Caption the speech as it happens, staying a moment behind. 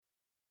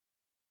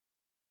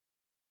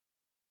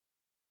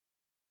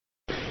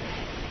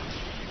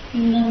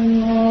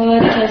Namo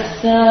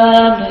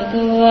tassa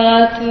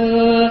bhagavato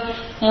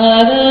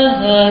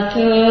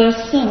arahato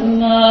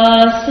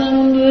samma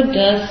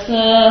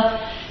sambuddhassa.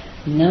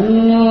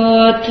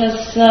 Namo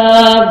tassa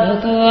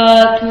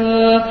bhagavato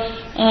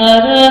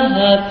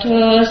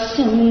arahato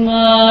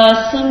samma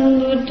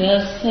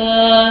sambuddhassa.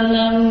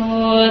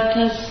 Namo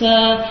tassa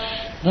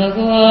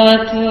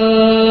bhagavato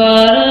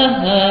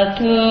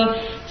arahato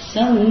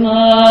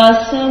samma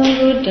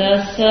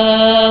sambuddhassa.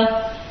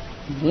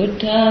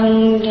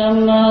 Buddhang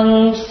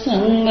Dhammang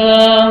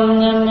Sangham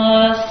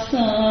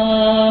Namasami.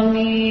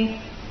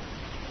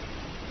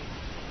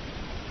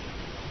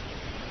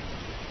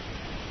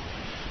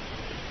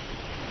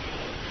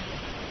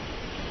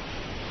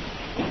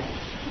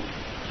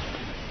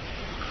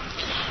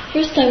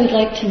 First, I would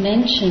like to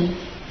mention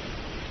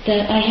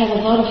that I have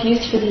a lot of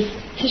use for this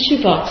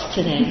tissue box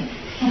today.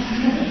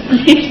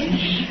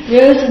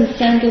 Rose and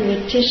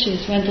sandalwood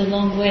tissues went a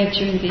long way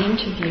during the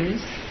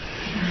interviews.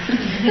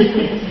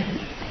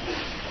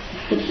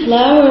 The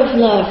flower of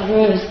love,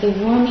 rose, the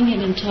warming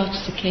and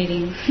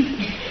intoxicating.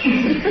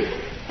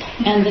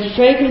 And the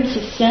fragrance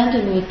of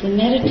sandalwood, the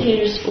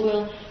meditator's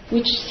oil,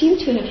 which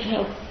seemed to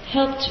have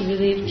helped to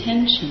relieve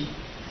tension.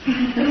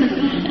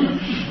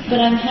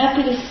 But I'm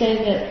happy to say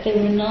that they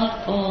were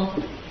not all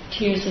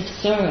tears of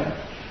sorrow.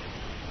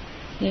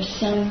 There's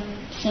some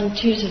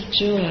tears of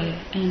joy,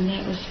 and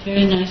that was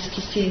very nice to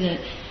see that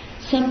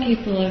some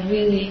people are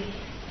really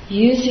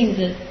using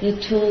the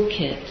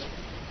toolkit,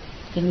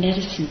 the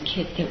medicine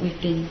kit that we've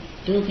been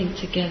building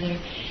together,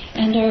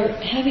 and are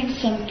having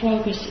some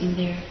progress in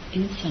their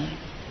inside.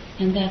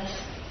 And that's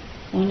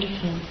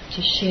wonderful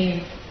to share.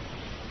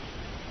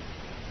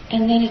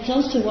 And then it's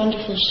also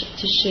wonderful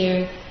to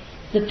share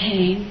the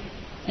pain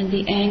and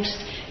the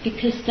angst,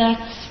 because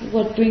that's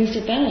what brings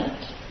about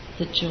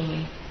the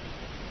joy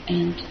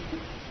and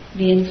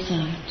the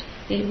insight.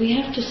 We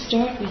have to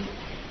start with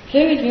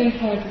very, very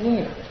hard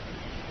work.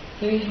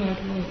 Very hard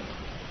work.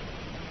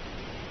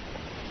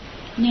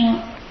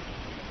 Now,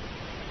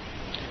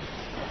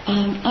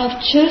 I've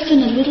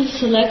chosen a little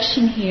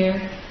selection here,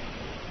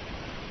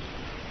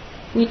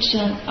 which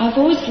I've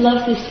always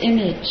loved this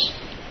image.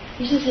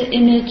 This is an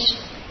image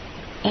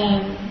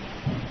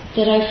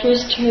that I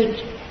first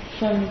heard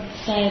from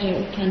Sayadaw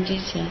U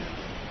Pandita.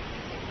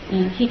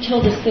 He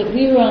told us that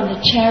we were on the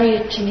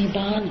Chariot to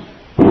Nibbana.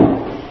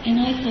 And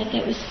I thought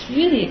that was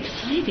really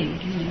exciting,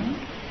 you know.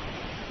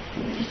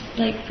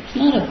 It's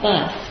not a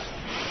bus.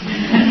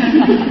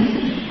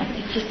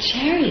 It's a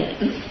chariot.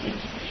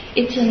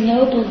 It's a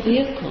noble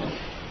vehicle.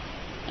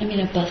 I mean,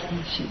 a bus,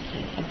 I shouldn't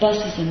say that. A bus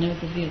is a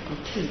noble vehicle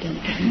too,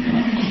 don't get me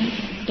wrong.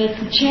 But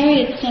the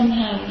chariot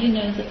somehow, you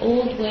know, the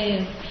old way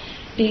of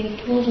being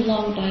pulled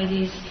along by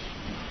these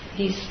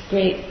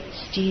great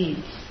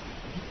steeds,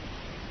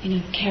 you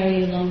know, carry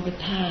you along the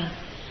path.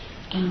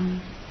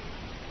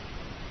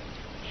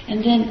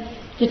 And then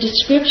the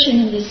description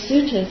in the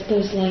suttas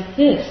goes like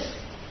this.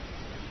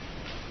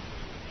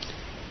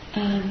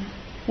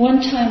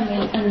 One time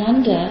when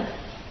Ananda,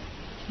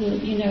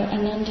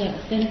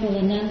 Venerable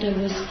Ananda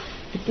was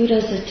the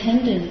Buddha's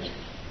attendant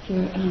for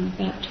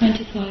about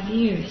 25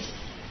 years,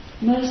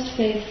 most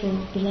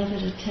faithful,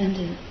 beloved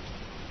attendant.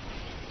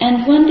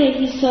 And one day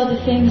he saw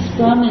the famous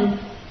Brahmin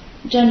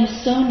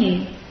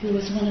Janusoni, who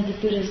was one of the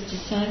Buddha's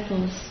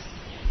disciples,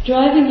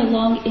 driving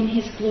along in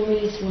his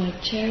glorious white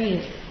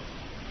chariot.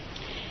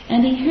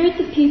 And he heard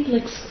the people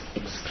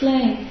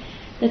exclaim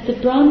that the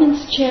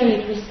Brahmin's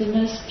chariot was the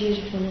most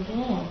beautiful of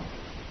all.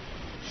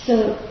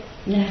 So,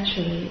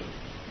 naturally,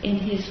 in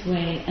his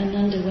way,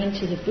 Ananda went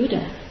to the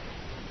Buddha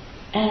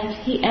and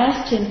he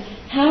asked him,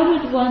 how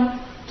would one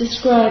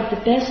describe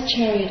the best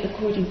chariot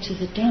according to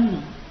the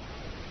Dhamma?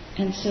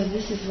 And so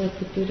this is what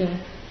the Buddha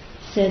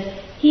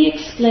said. He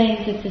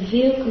explained that the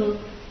vehicle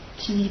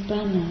to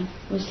Nibbana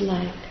was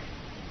like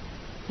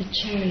a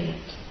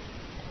chariot.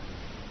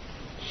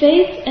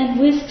 Faith and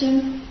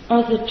wisdom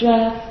are the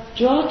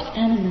draught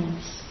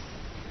animals.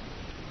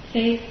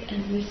 Faith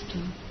and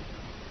wisdom.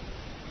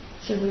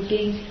 So we're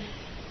being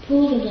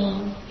pulled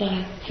along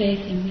by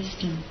faith and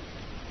wisdom.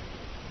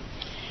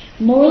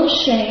 Moral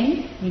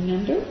shame,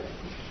 remember?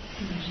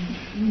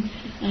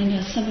 I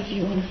know some of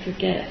you want to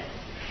forget.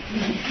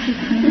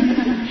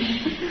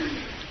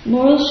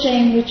 Moral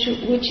shame,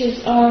 which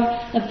is our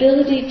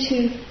ability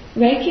to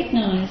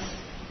recognize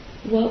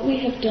what we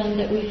have done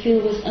that we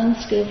feel was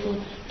unskillful,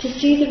 to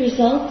see the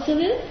results of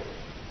it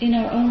in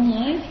our own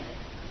life,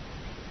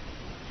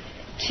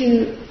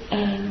 to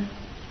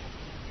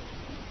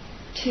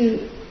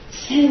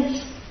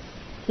sense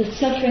the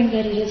suffering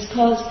that it has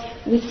caused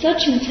with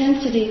such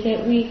intensity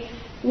that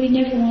we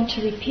never want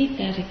to repeat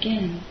that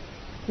again.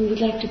 We would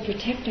like to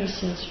protect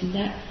ourselves from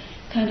that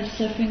kind of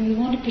suffering. We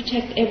want to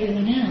protect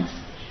everyone else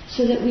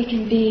so that we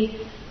can be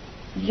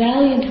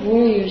valiant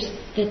warriors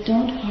that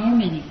don't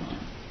harm anyone.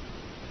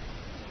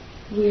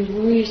 We're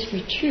warriors for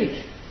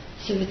truth.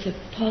 So it's a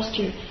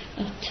posture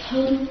of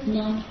total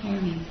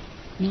non-harming,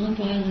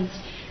 non-violence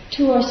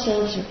to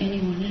ourselves or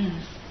anyone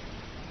else.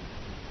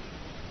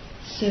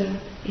 So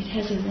it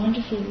has a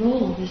wonderful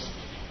role,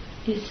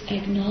 this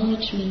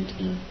acknowledgement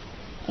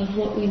of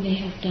what we may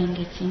have done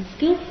that's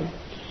unskillful.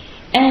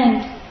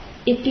 And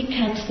it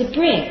becomes the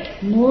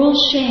brake. Moral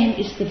shame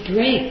is the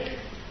brake.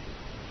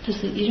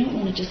 Because you don't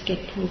want to just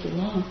get pulled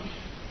along.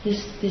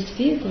 This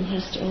vehicle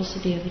has to also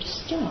be able to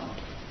stop.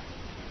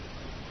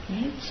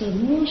 Right? So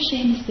moral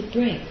shame is the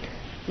brake.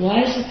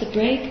 Why is it the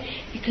brake?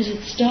 Because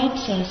it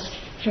stops us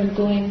from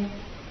going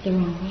the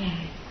wrong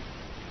way.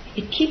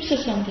 It keeps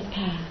us on the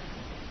path.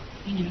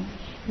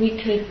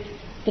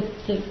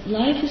 The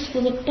life is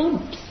full of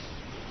bumps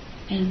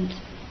and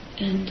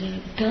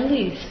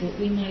gullies that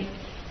we might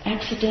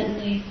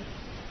accidentally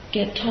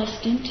get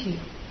tossed into.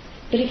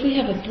 But if we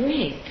have a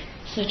brake,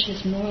 such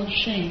as moral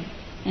shame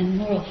and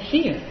moral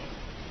fear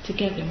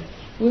together,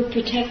 we're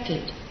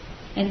protected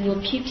and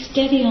we'll keep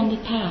steady on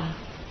the path.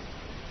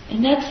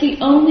 And that's the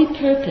only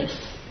purpose.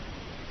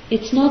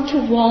 It's not to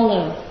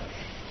wallow.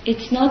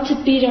 It's not to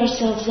beat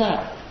ourselves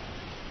up,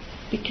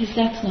 because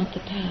that's not the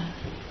path.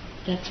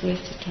 That's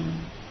waste of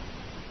time.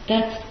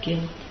 That's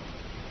guilt.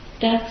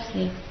 That's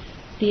the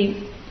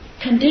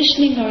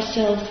conditioning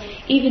ourselves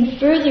even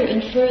further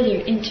and further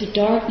into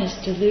darkness,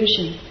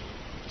 delusion,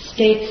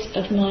 states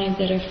of mind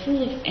that are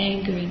full of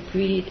anger and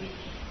greed,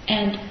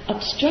 and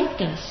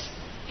obstruct us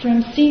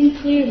from seeing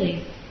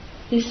clearly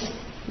this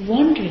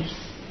wondrous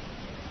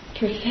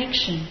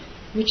perfection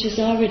which is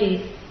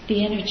already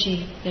the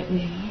energy that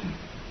we are.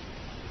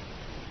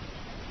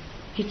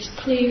 It's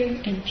clear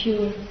and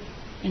pure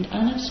and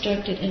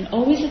unobstructed and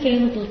always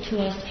available to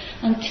us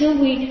until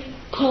we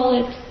call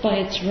it by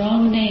its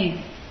wrong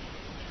name,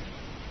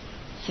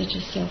 such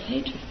as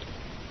self-hatred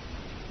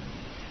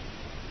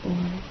or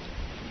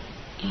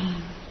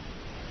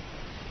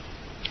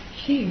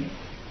fear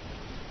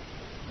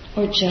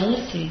or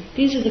jealousy.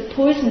 These are the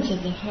poisons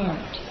of the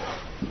heart.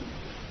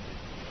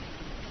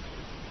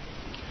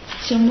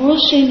 So moral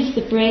shame is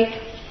the brake.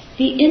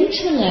 The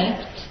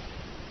intellect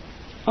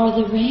are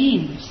the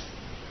reins.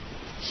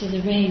 So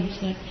the reins,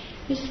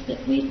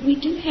 we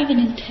do have an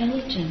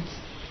intelligence,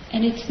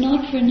 and it's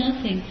not for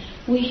nothing.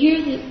 We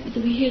hear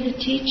the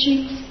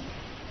teachings,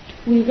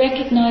 we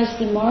recognize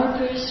the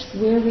markers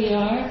where we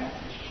are,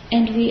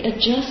 and we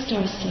adjust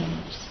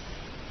ourselves.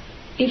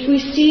 If we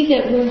see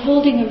that we're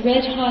holding a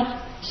red-hot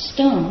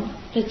stone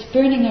that's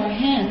burning our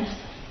hands,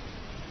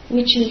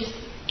 which is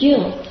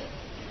guilt,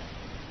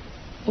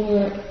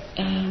 or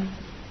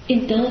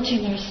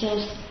indulging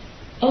ourselves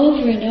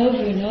over and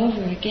over and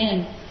over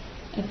again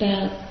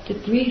about the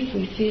grief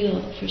we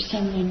feel for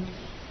someone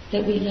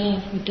that we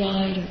love who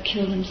died or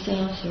killed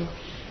themselves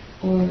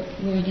or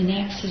were in an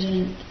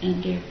accident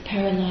and they're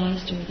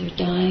paralyzed or they're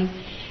dying,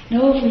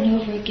 and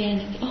over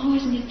again, oh,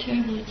 isn't it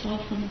terrible, it's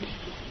awful,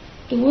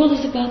 the world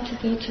is about to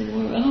go to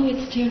war, oh,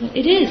 it's terrible.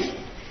 It is.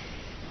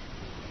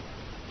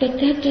 But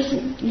that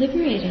doesn't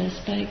liberate us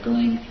by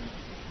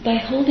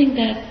holding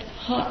that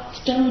hot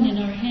stone in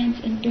our hands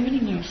and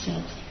burning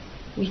ourselves.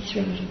 We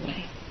throw it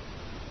away.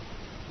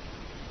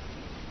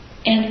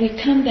 And we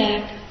come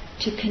back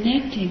to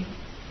connecting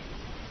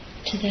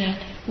to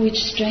that which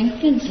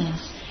strengthens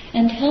us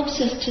and helps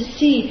us to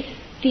see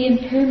the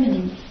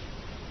impermanence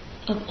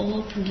of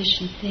all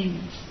conditioned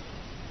things.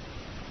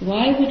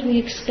 Why would we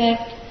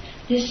expect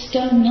this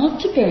stone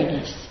not to burn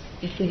us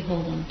if we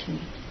hold on to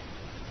it?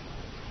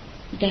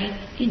 That,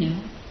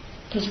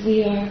 because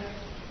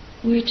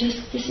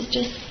this is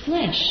just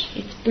flesh,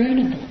 it's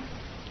burnable.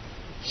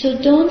 So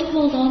don't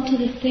hold on to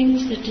the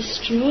things that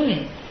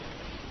destroy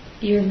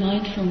your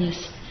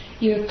mindfulness,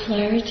 your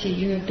clarity,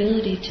 your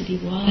ability to be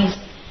wise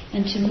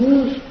and to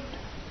move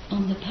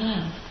on the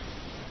path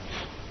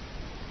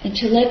and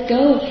to let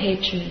go of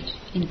hatred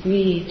and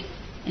greed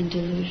and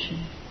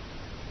delusion.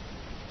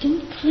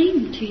 Don't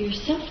cling to your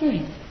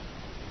suffering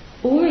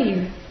or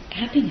your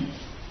happiness,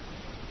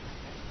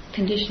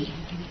 conditioned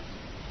happiness.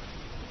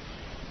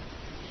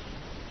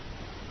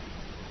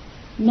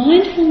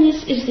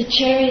 Mindfulness is the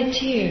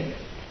charioteer.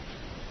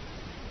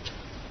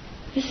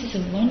 This is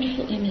a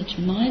wonderful image.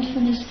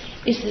 Mindfulness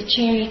is the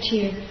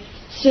charioteer.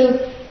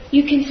 So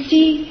you can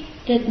see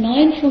that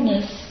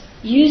mindfulness,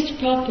 used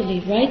properly,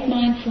 right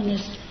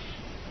mindfulness,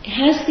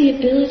 has the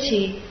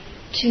ability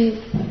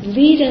to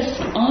lead us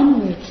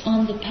onwards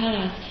on the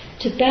path,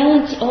 to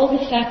balance all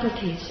the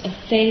faculties of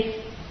faith,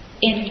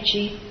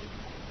 energy,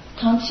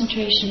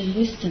 concentration, and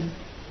wisdom.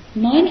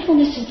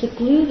 Mindfulness is the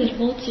glue that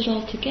holds it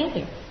all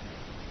together.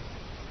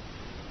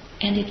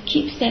 And it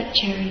keeps that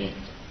chariot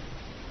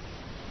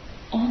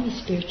on the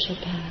spiritual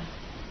path,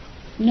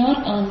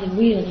 not on the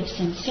wheel of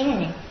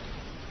samsara,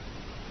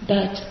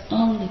 but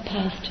on the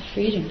path to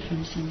freedom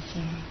from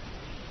samsara.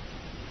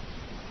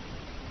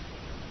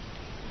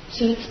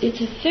 So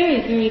it's a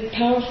very, very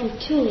powerful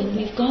tool, and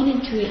we've gone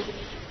into it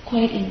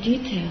quite in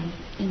detail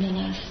in the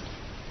last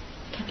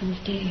couple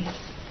of days.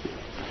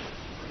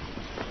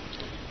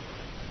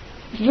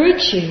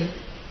 Virtue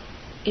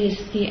is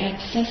the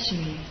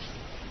accessories.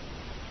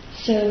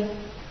 So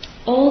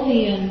all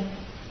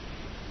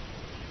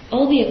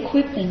the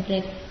equipment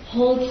that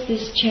holds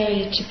this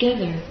chariot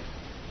together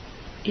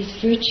is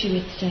virtue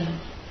itself.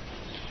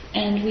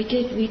 And we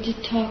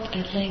did talk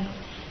at length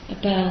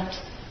about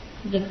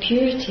the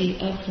purity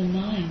of the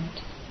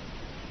mind.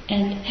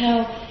 And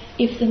how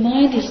if the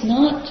mind is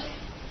not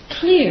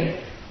clear,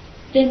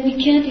 then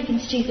we can't even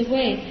see the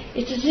way.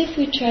 It's as if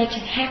we tried to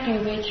hack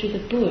our way through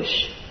the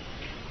bush.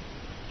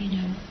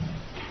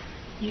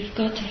 You've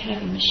got to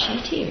have a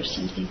machete or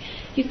something.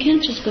 You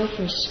can't just go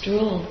for a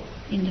stroll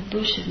in the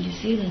bush of New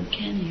Zealand,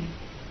 can you?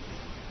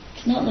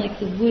 It's not like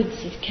the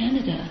woods of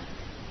Canada,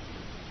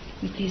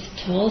 with these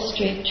tall,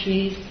 straight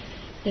trees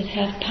that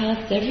have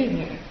paths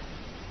everywhere.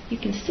 You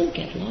can still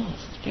get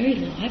lost, very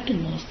low. I've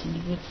been lost in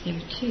the woods there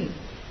too.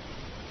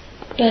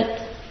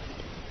 But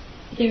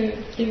there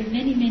are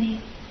many,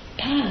 many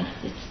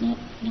paths. It's not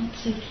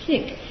so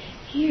thick.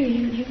 Here,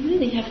 you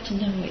really have to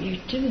know what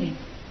you're doing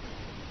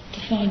to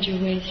find your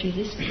way through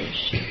this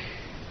bush.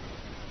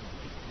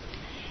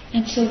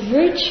 And so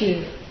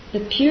virtue, the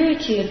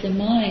purity of the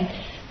mind,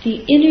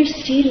 the inner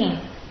sila,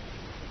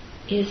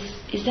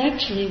 is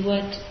actually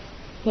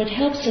what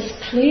helps us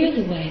clear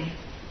the way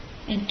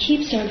and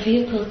keeps our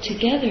vehicle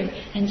together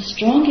and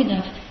strong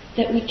enough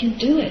that we can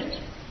do it.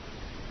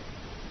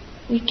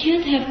 We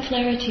can't have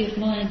clarity of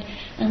mind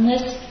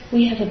unless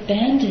we have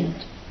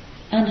abandoned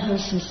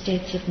unwholesome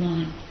states of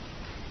mind.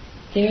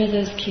 There are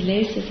those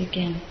kilesas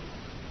again.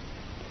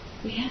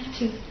 We have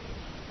to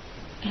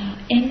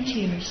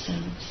empty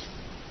ourselves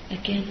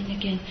again and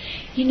again.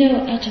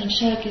 Ajahn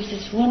Chah gives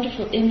this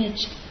wonderful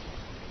image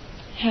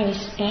how a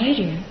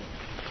spider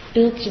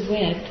builds a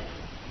web,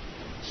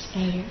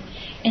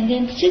 and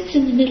then sits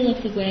in the middle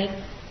of the web,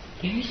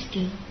 very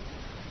still.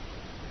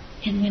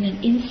 And when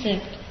an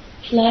insect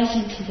flies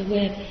into the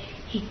web,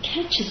 he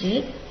catches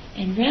it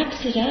and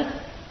wraps it up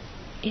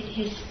in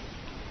his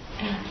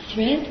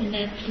thread, in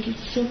that little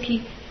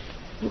silky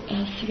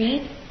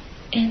thread,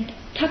 and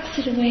tucks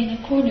it away in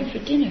a corner for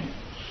dinner.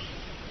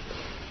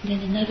 Then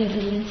another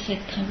little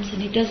insect comes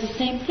and he does the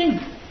same thing.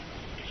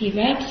 He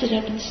wraps it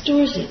up and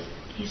stores it.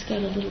 He's got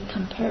a little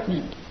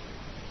compartment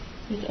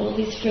with all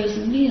these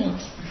frozen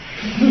meals.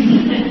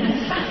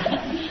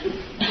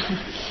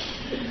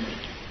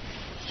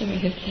 Sorry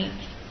if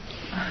that's...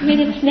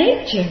 it's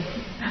nature.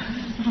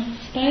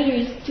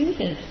 Spiders do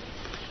this.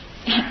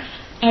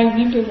 I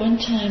remember one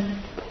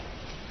time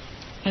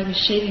I was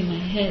shaving my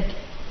head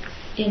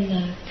in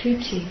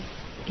Kuti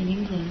in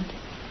England,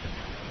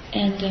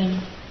 and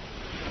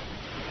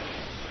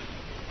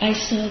I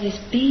saw this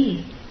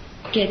bee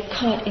get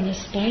caught in a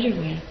spider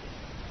web.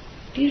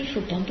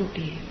 Beautiful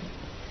bumblebee.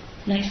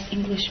 Nice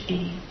English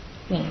bee.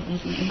 Well, it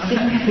wasn't English.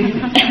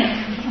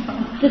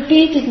 The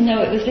bee didn't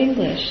know it was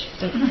English,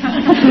 but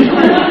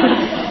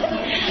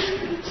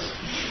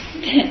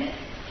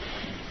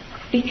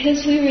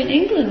because we were in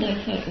England, I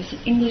thought it was an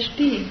English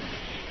bee.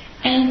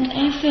 And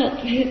I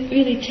felt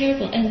really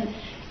terrible. And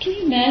can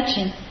you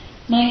imagine,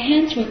 my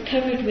hands were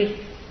covered with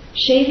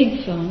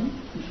shaving foam,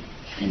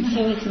 and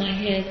so was my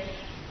head.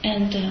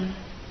 And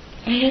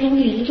I had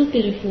only a little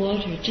bit of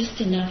water,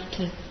 just enough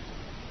to,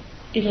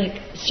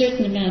 like a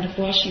certain amount of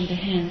washing the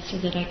hands so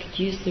that I could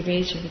use the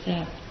razor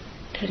without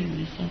cutting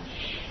myself.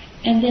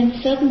 And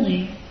then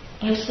suddenly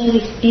I saw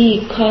this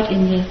bee caught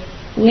in the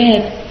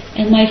web,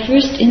 and my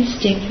first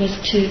instinct was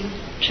to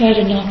try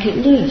to knock it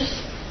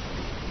loose.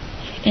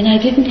 And I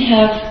didn't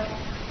have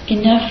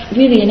enough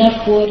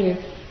water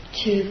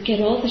to get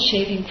all the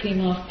shaving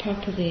cream off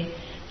properly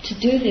to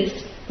do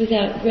this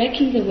without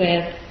wrecking the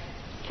web,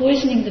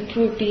 poisoning the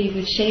poor bee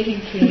with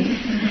shaving cream.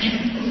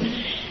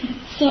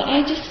 So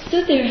I just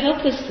stood there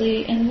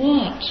helplessly and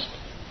watched.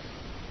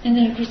 And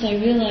then of course I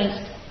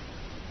realized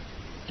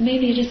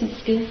maybe it isn't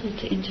skillful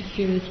to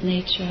interfere with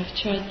nature. I've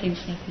tried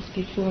things like this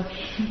before,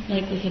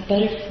 like with a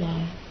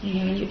butterfly,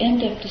 and you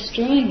end up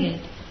destroying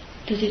it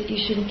because you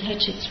shouldn't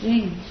touch its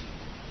wings.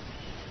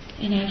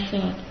 And I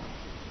thought,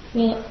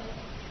 well,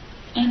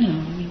 I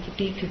know, the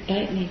bee could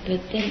bite me,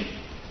 but then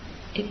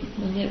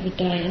it would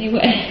die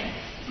anyway.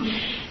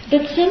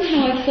 But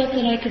somehow I felt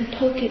that I could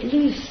poke it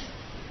loose,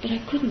 but I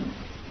couldn't.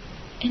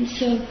 And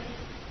so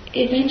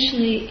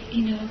eventually,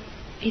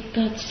 it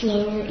got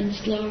slower and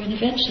slower, and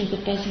eventually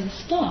the buzzing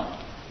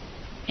stopped.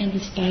 And the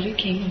spider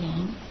came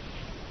along,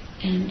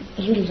 and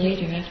a little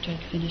later, after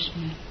I'd finished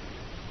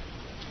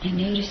I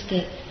noticed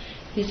that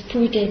this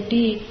poor dead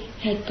bee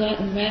had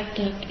gotten wrapped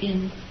up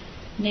in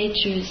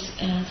nature's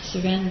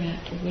saran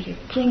wrap, or whatever,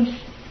 cling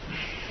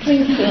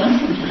film,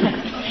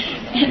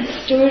 and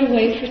stored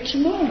away for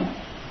tomorrow.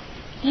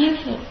 And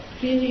I felt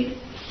really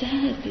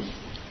sad.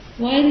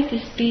 Why did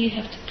this bee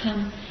have to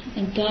come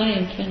and die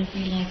in front of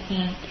me like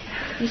that?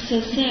 It was so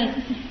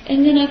sad.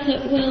 And then I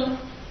thought, well,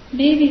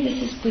 maybe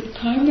this is good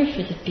karma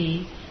for the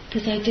bee,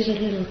 because I did a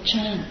little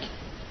chant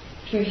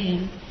for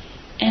him,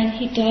 and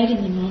he died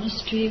in the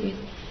monastery with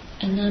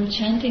a nun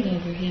chanting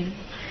over him.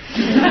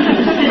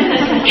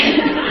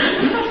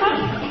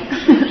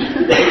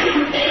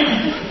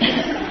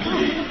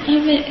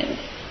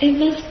 It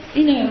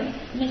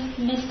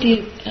must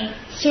be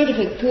sort of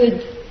a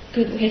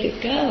good way to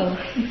go.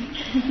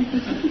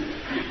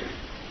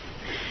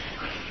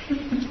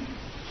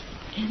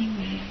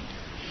 Anyway.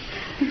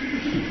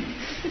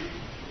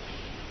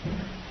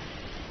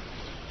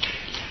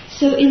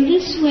 So in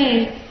this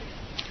way,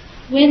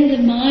 when the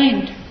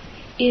mind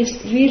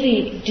is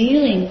really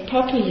dealing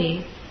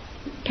properly,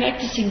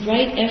 practicing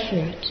right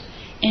effort,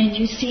 and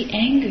you see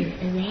anger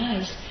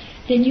arise,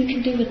 then you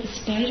can do what the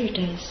spider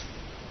does.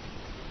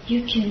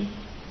 You can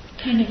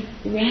kind of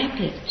wrap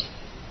it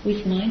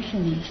with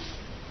mindfulness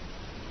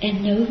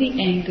and know the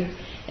anger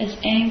as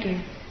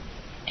anger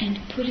and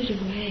put it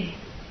away.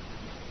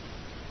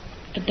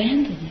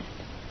 Abandon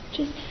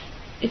it.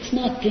 It's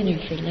not dinner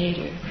for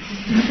later.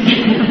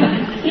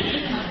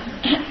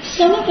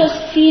 Some of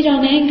us feed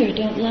on anger,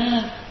 don't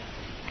laugh.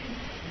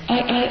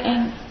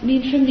 I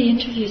mean, from the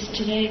interviews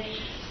today,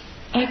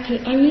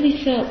 I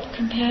really felt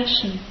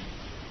compassion,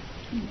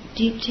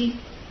 deep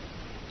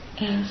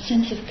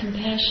sense of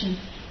compassion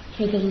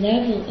for the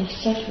level of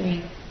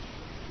suffering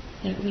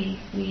that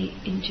we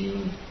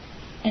endure,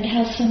 and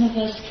how some of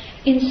us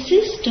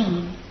insist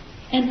on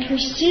and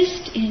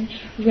persist in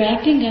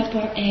wrapping up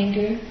our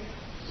anger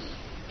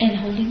and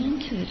holding on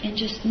to it and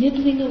just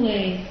nibbling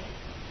away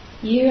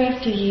year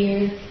after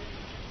year,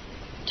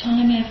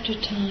 time after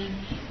time.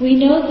 We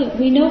know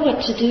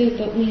what to do,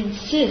 but we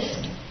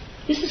insist.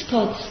 This is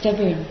called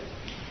stubbornness,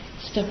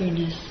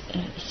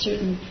 a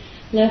certain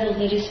level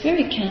that is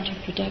very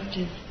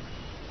counterproductive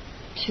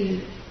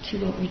to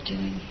what we're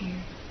doing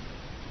here.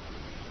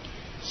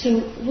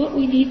 So what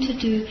we need to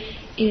do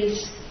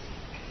is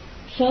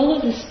follow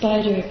the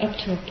spider up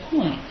to a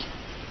point,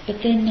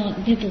 but then not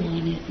nibble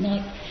on it,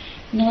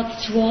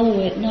 not swallow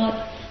it,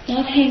 not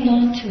hang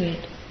on to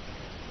it.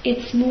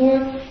 It's more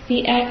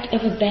the act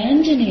of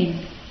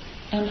abandoning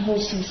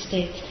unwholesome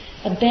states,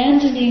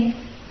 abandoning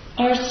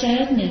our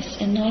sadness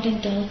and not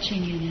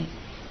indulging in it.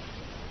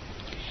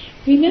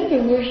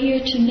 Remember, we're here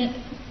to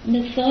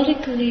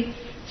methodically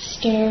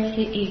starve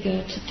the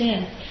ego to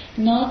death,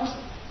 not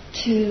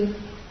to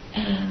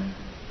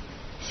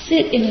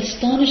sit in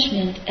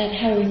astonishment at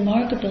how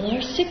remarkable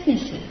our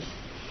sickness is.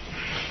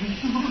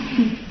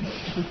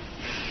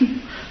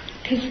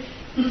 Because,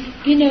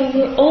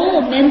 we're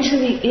all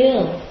mentally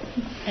ill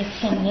at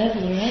some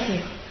level or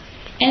other,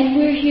 and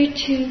we're here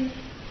to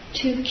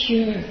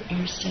cure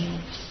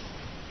ourselves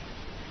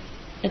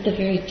at the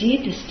very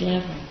deepest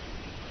level.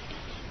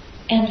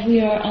 And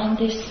we are on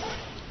this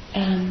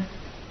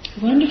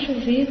wonderful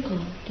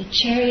vehicle, the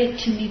Chariot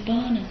to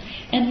Nibbana,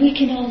 and we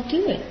can all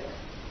do it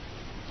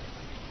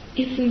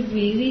if we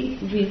really,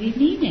 really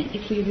mean it,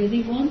 if we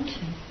really want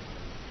to.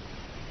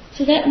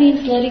 So that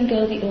means letting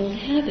go the old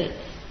habits,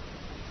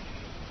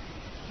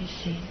 you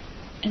see.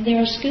 And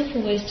there are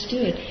skillful ways to do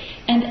it.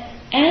 And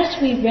as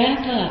we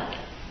wrap up,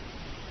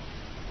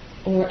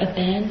 or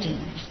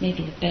abandon, is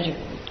maybe a better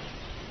word,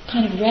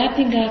 kind of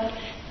wrapping up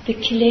the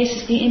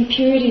kilesas, the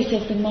impurities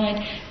of the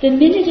mind, the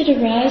minute it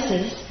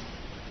arises,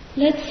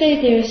 let's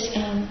say there's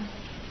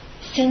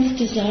sense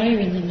desire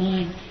in the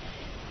mind,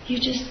 you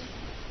just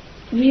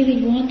really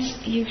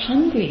you're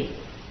hungry.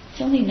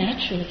 It's only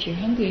natural if you're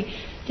hungry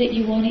that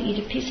you want to eat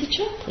a piece of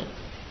chocolate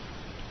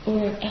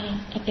or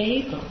a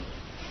bagel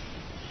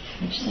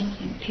or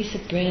something, a piece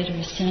of bread or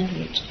a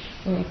sandwich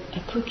or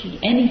a cookie,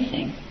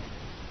 anything.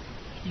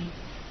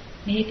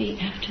 Maybe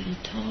after the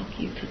talk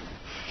you could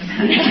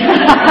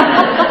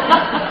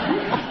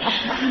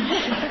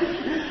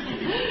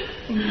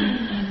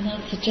I'm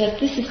not suggesting.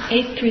 This is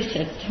 8th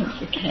precept, don't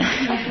forget.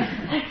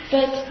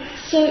 But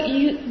so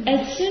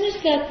as soon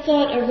as that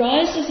thought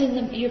arises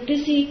you're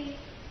busy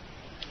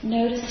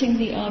noticing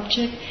the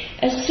object.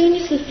 As soon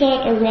as the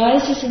thought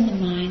arises in the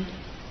mind,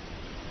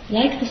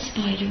 like the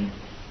spider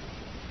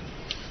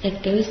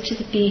that goes to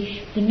the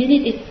bee, the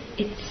minute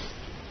it's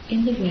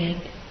in the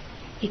web,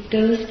 it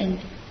goes and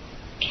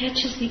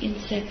catches the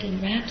insect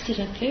and wraps it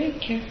up very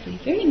carefully,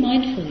 very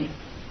mindfully.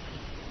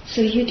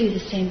 So you do the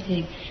same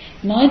thing.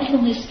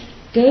 Mindfulness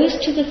goes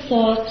to the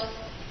thought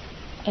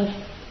of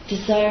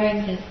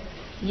desiring the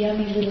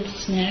yummy little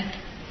snack,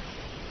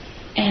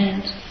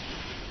 and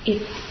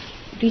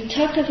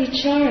vitaka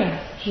vichara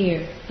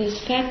here, those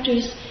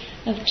factors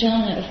of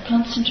jhana, of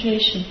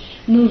concentration,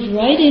 move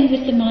right in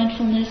with the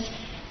mindfulness,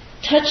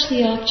 touch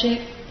the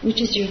object,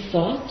 which is your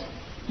thought.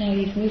 Now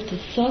you've moved, the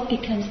thought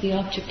becomes the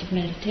object of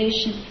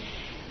meditation.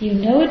 You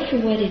know it for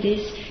what it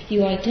is.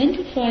 You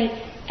identify it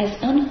as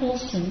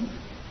unwholesome.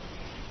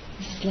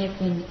 This is like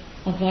when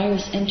a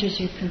virus enters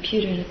your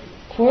computer and it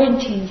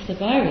quarantines the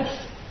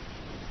virus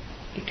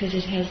because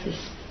it has this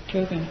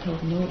program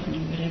called Norton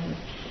or whatever.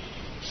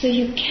 So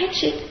you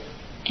catch it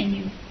and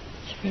you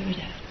throw it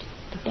out.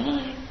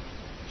 Goodbye.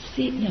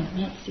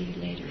 Not see you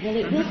later. Well,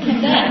 it will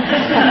come back.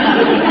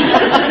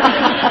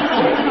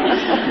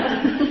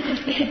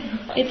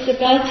 It's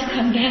about to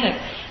come back.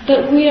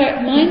 But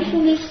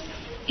mindfulness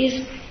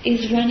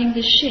is running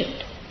the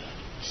ship.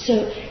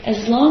 So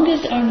as long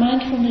as our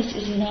mindfulness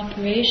is in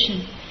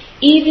operation,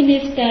 even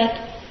if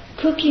that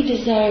cookie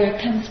desire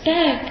comes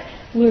back,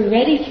 we're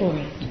ready for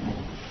it.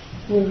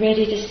 We're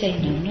ready to say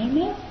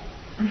no.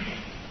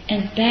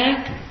 And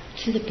back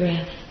to the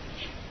breath,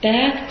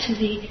 back to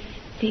the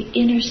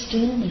inner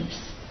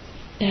stillness,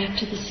 back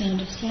to the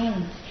sound of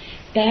silence,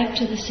 back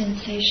to the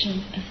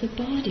sensation of the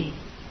body.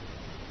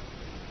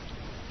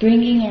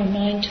 Bringing our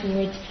mind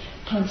towards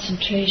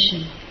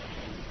concentration,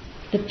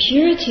 the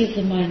purity of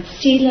the mind,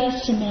 sila,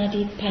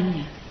 samadhi,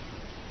 panya.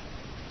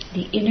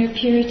 The inner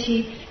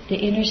purity, the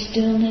inner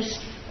stillness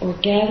or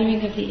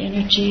gathering of the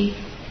energy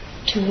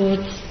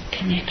towards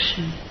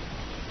connection.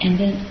 And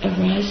then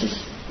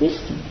arises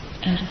wisdom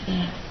out of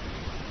that.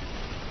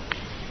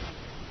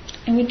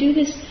 And we do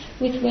this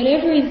with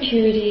whatever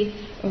impurity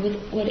or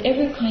with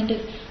whatever kind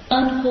of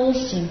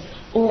unwholesome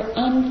or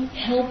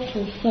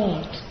unhelpful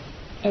thought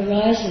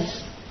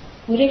arises,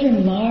 whatever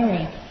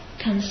Mara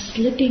comes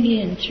slipping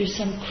in through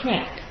some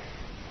crack.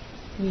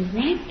 We're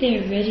right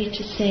there ready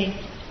to say,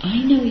 I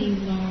know you,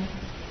 Mara,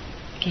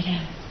 get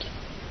out.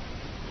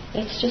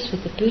 That's just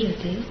what the Buddha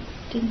did,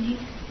 didn't he?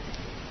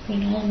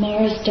 When all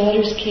Mara's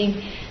daughters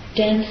came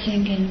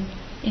dancing and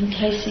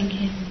enticing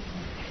him,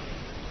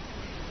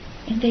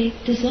 and they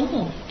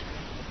dissolved.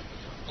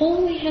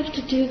 All we have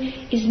to do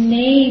is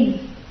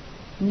name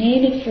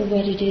it for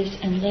what it is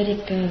and let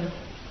it go.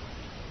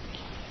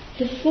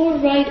 The 4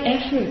 right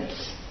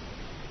efforts.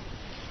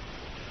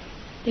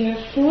 There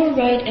are 4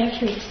 right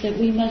efforts that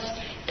we must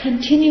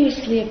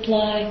continuously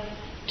apply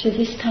to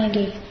this kind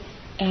of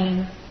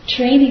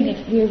training.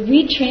 We're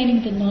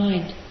retraining the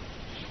mind.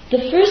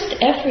 The first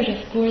effort,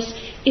 of course,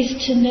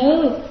 is to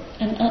know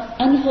an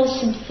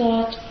unwholesome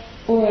thought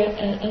or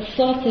a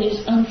thought that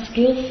is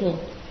unskillful,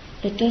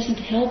 that doesn't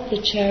help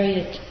the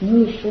chariot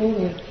move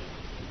forward.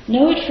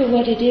 Know it for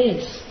what it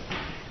is.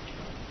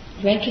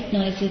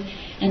 Recognize it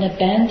and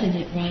abandon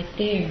it right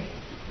there.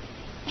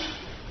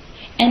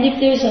 And if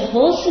there's a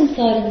wholesome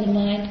thought in the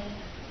mind,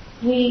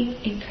 we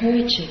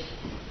encourage it.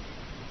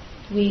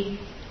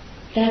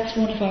 That's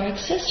one of our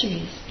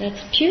accessories.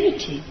 That's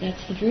purity.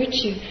 That's the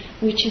virtue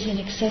which is an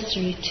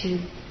accessory to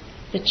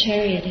the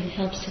chariot and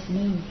helps it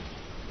move.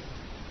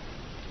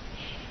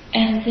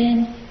 And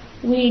then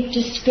we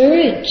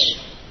discourage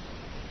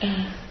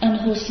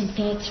unwholesome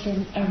thoughts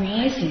from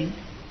arising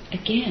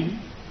again.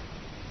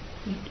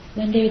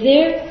 When they're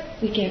there,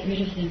 we get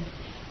rid of them.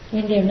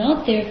 When they're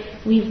not there,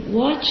 we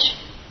watch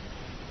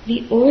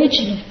the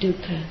origin of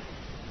dukkha.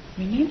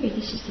 Remember,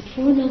 this is the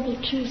 4 Noble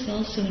Truths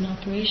also in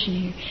operation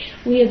here.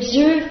 We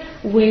observe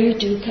where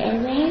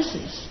dukkha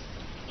arises.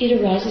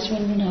 It arises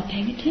when we're not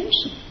paying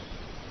attention.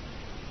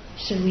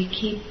 So we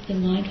keep the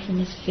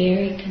mindfulness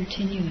very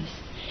continuous.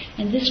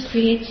 And this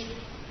creates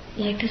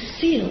like a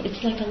seal.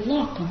 It's like a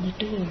lock on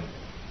the door.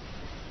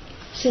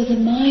 So the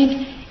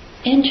mind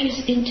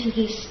enters into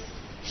this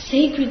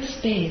sacred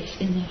space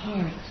in the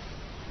heart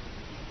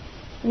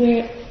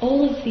where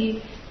all of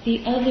the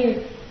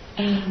other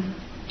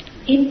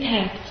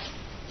impacts,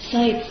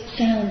 sights,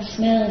 sounds,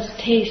 smells,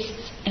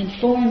 tastes, and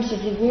forms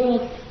of the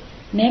world,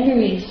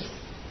 memories,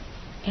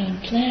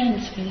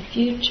 plans for the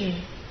future,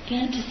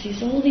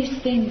 fantasies, all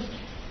these things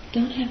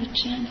don't have a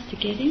chance to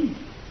get in.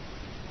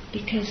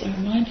 Because our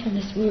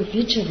mindfulness, we're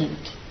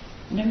vigilant.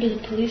 Remember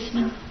the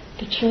policemen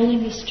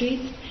patrolling the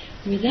streets?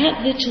 We're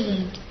that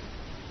vigilant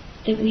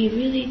that we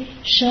really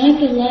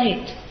shine the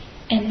light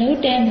and no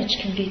damage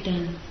can be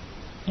done.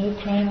 No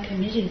crime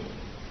committed.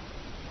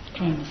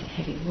 Crime is a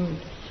heavy word.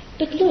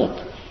 But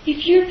look,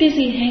 if you're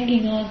busy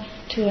hanging on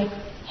to a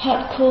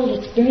hot coal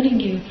that's burning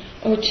you,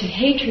 or to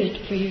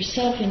hatred for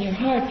yourself in your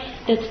heart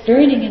that's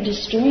burning and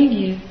destroying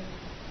you,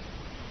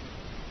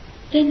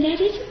 then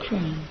that is a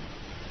crime.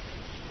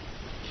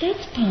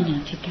 That's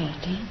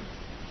panatipata.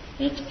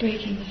 That's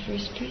breaking the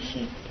first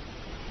precept.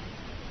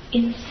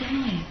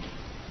 Inside.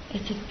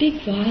 It's a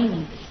big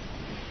violence.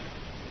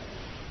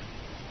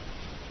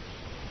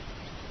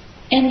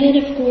 And then,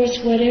 of course,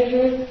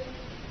 whatever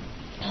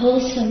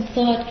wholesome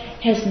thought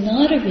has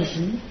not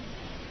arisen,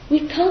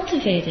 we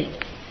cultivate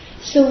it.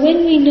 So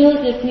when we know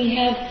that we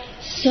have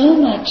so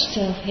much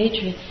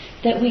self-hatred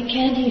that we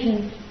can't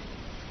even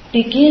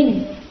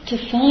begin to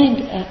find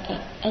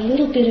a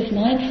little bit of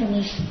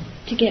mindfulness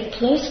to get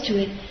close to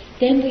it,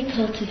 then we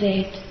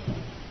cultivate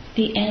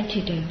the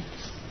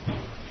antidotes.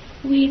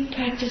 We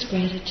practice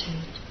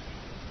gratitude.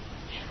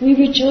 We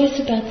rejoice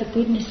about the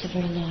goodness of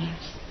our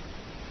lives.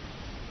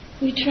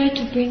 We try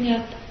to bring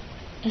up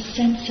a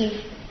sense of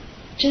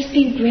just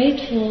being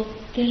grateful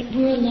that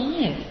we're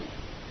alive.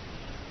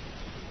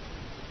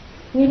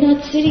 We're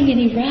not sitting in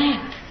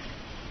Iraq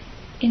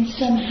in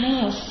some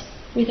house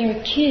with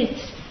our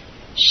kids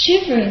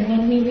shivering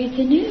when we read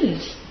the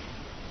news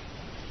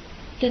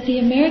that the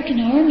American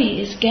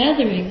army is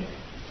gathering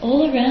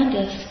all around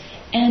us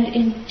and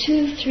in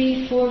 2,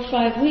 3, 4,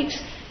 5 weeks,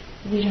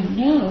 we don't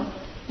know,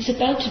 is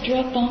about to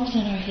drop bombs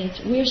on our heads.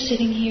 We're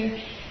sitting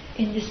here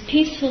in this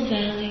peaceful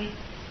valley,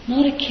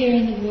 not a care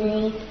in the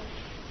world,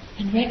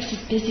 and Rex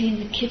is busy in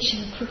the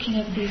kitchen cooking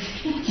up these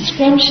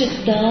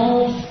scrumptious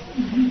dals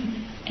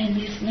and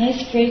these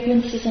nice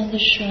fragrances on the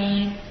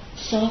shrine,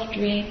 soft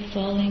rain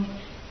falling,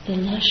 the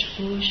lush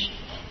bush,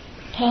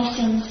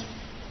 possums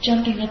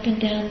jumping up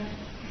and down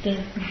the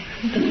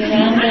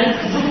veranda.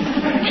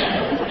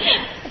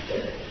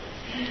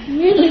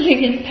 We're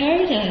living in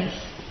paradise.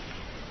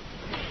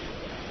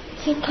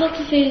 So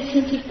cultivate a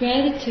sense of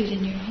gratitude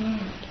in your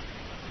heart.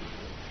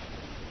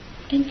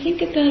 And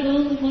think about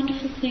all the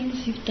wonderful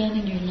things you've done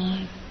in your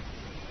life.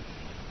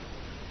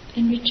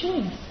 And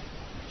rejoice.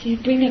 So you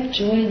bring up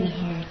joy in the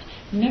heart.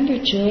 Remember,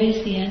 joy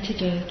is the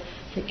antidote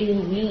for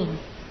ill will,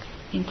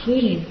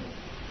 including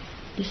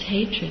this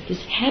hatred,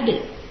 this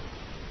habit.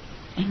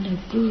 I'm no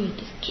good,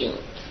 this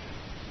guilt.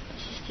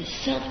 This is this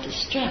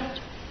self-destruct.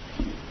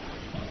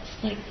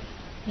 It's like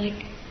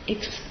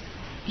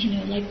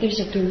there's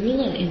a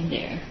gorilla in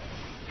there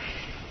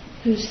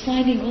who's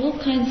finding all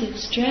kinds of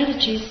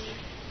strategies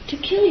to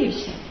kill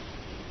yourself,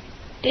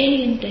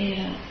 day in, day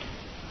out.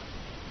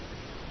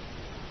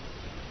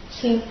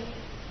 So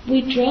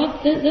we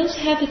drop, those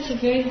habits are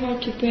very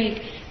hard to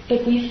break,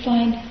 but we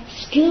find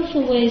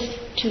skillful ways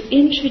to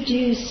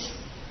introduce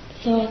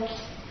thoughts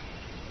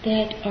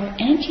that are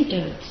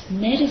antidotes,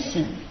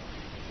 medicine,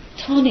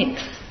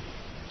 tonics,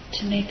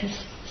 to make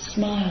us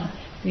smile,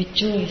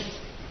 rejoice,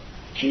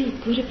 feel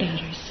good about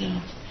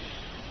ourselves.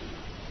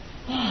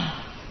 Wow.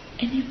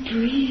 And you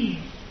breathe.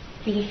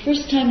 For the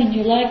first time in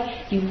your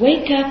life, you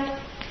wake up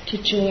to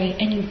joy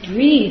and you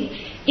breathe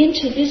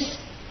into this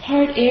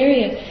heart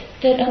area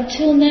that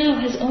until now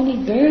has only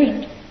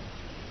burned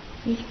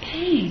with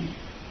pain,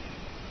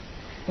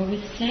 or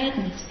with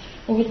sadness,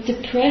 or with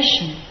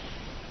depression,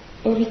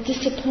 or with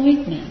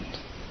disappointment.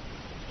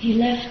 He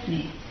left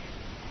me.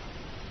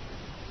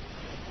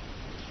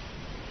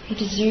 He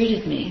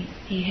deserted me.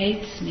 He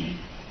hates me.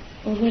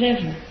 Or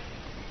whatever.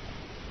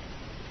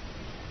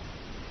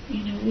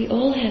 We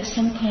all have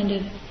some kind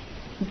of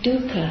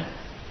dukkha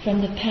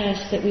from the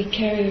past that we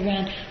carry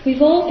around.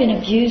 We've all been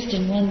abused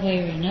in one way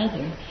or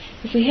another.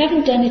 If we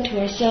haven't done it to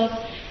ourselves,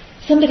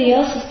 somebody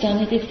else has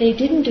done it. If they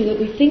didn't do it,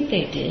 we think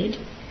they did.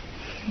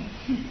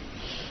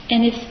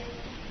 And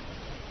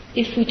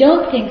if we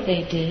don't think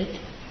they did,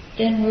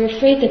 then we're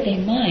afraid that they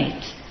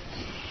might.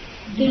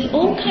 There's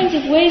all kinds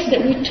of ways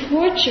that we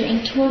torture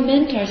and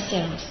torment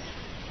ourselves.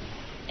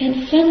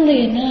 And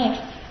funnily enough,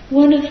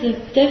 one of the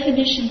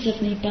definitions of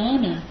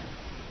Nibbana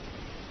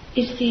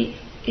is the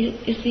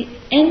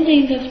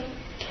ending of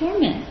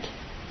torment.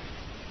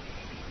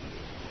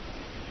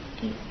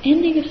 The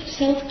ending of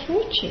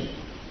self-torture.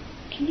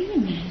 Can you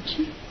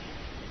imagine?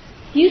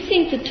 You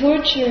think the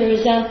torturer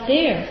is out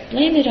there.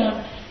 Blame it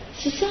on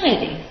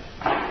society.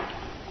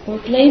 Or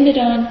blame it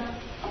on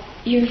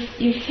your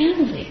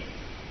family.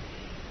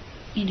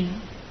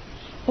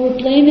 Or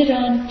blame it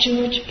on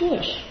George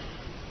Bush.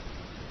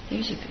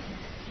 There's a good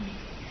one.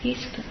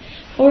 He's good.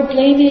 Or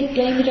blame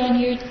it on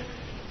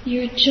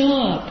your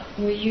job,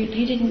 or you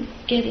didn't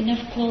get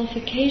enough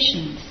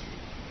qualifications.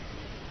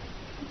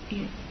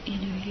 You're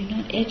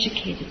not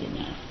educated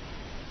enough,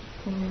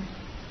 or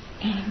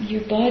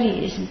your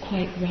body isn't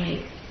quite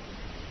right,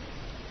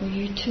 or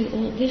you're too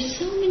old. There's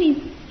so many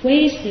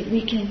ways that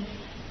we can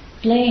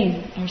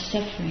blame our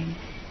suffering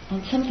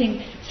on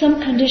something,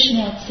 some condition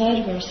outside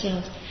of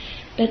ourselves.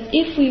 But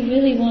if we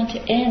really want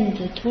to end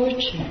the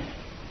torture,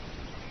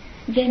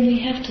 then we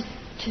have to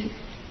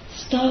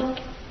stop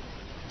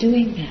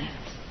doing that.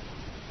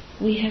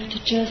 We have to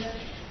just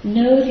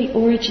know the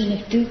origin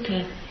of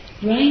dukkha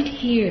right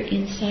here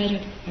inside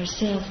of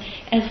ourselves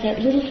as that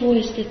little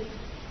voice that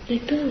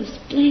goes,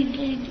 blame,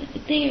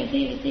 there.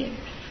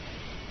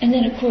 And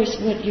then of course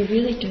what you're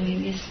really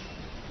doing is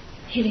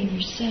hitting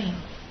yourself.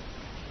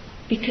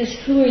 Because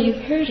who are you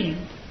hurting?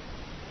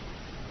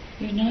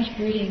 You're not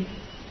hurting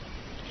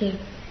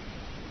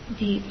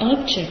the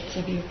objects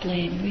of your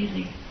blame,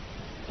 really,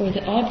 or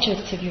the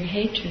objects of your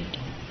hatred.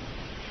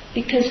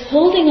 Because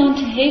holding on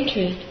to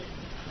hatred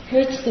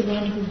hurts the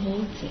one who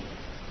holds it.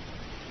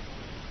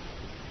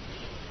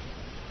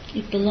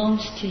 It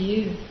belongs to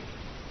you.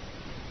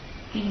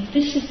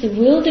 This is the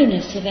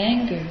wilderness of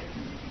anger.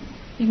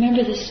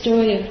 Remember the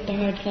story of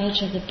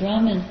Bharadvaja, the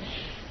Brahmin,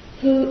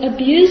 who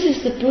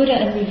abuses the Buddha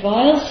and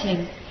reviles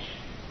him.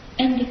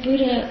 And the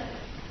Buddha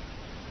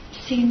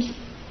seems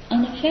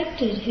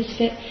unaffected. His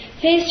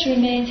face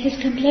remains, his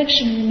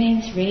complexion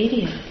remains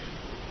radiant.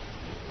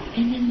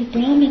 And then the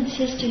Brahmin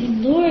says to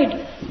him,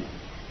 Lord,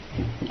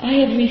 I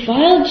have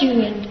reviled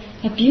you and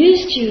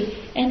abused you,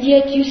 and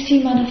yet you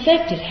seem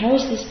unaffected. How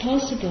is this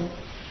possible?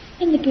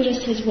 And the Buddha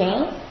says,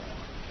 well,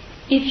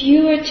 if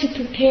you were to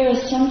prepare a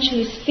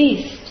sumptuous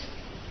feast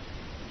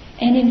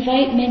and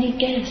invite many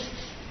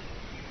guests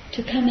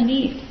to come and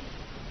eat,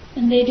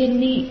 and they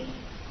didn't eat,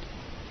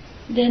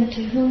 then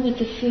to whom would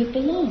the food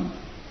belong?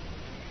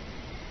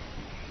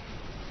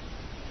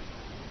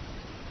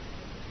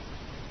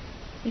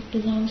 It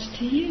belongs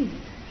to you.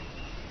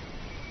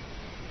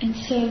 And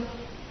so,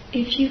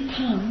 if you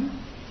come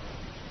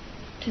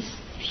to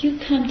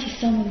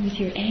someone with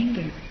your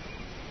anger,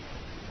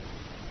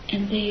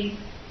 and they're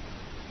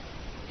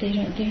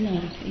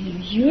not,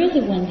 you're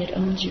the one that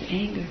owns your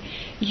anger.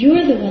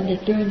 You're the one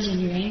that burns in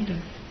your anger.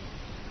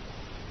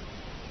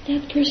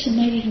 That person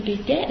might even be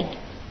dead.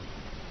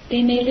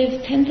 They may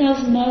live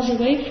 10,000 miles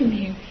away from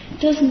here. It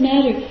doesn't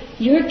matter.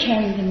 You're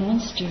carrying the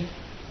monster.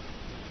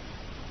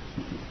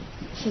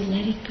 So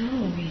let it go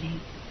already.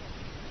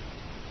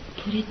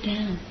 Put it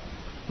down.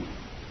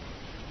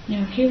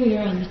 Now here we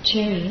are on the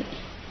chariot.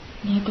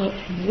 And I got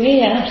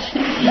way out. So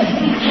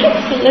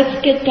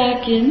let's get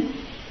back in.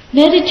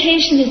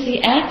 Meditation is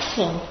the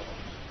axle.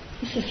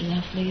 This is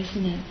lovely,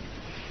 isn't it?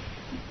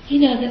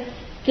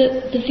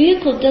 the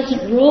vehicle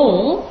doesn't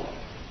roll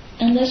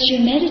unless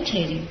you're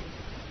meditating.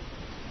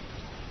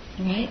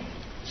 Right?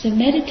 So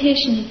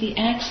meditation is the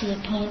axle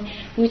upon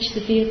which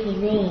the vehicle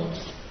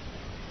rolls.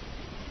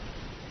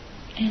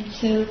 And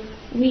so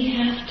we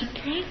have to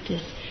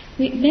practice.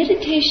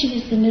 Meditation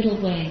is the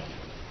middle way.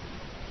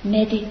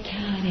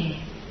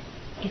 Meditare.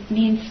 It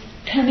means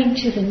coming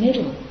to the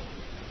middle.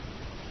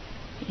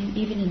 And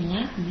even in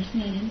Latin, isn't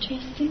that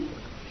interesting?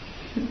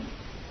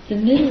 The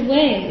middle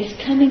way is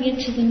coming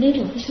into the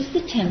middle. This is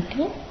the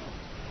temple.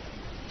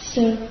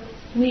 So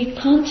we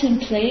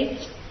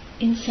contemplate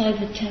inside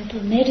the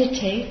temple,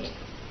 meditate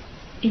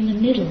in the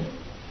middle.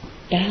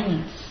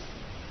 Balance.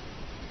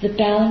 The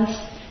balance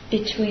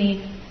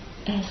between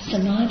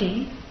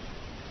samadhi,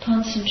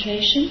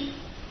 concentration,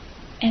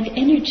 and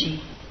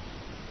energy.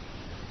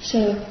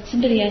 So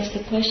somebody asked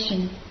the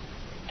question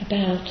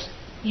about,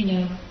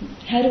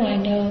 how do I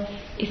know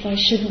if I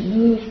shouldn't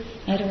move?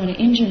 I don't want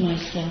to injure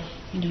myself,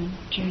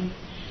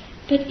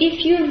 But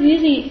if you're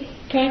really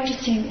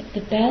practicing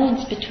the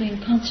balance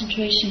between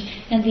concentration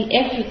and the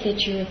effort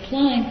that you're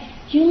applying,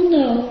 you'll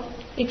know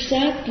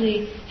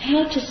exactly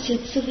how to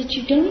sit so that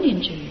you don't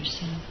injure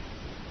yourself.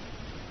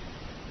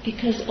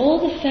 Because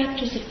all the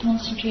factors of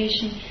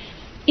concentration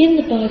in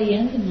the body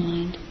and the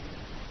mind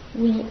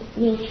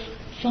will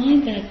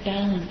find that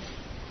balance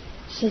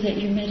so that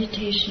your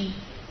meditation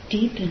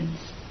deepens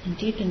and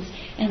deepens,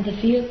 and the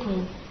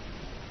vehicle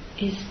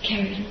is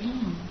carried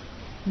along,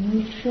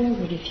 moved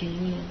forward, if you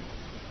will.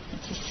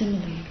 That's a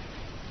simile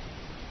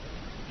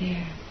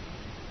there.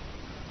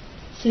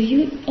 So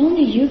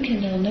only you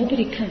can know.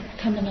 Nobody can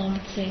come along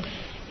and say,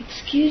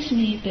 "Excuse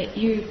me, but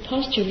your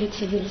posture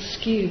looks a little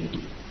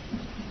skewed.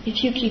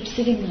 If you keep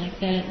sitting like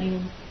that,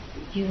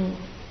 you'll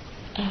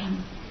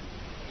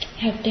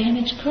have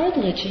damaged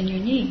cartilage in your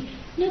knee."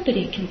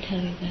 Nobody can tell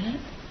you that.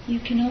 You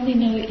can only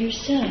know it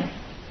yourself.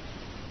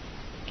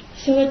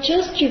 So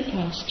adjust your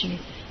posture.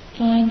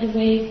 Find a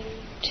way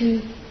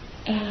to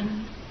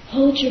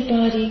hold your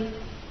body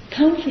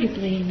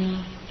comfortably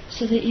enough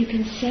so that you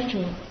can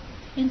settle,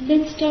 and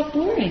then stop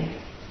worrying.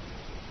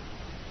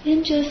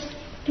 Then just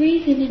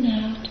breathe in and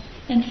out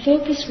and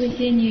focus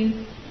within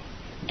you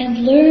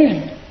and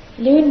learn.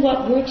 Learn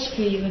what works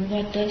for you and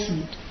what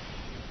doesn't.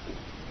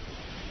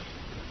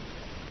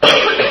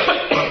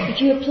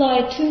 If you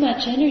apply too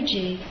much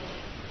energy,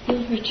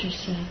 you'll hurt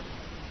yourself.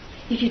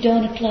 If you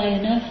don't apply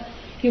enough,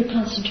 your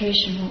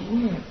concentration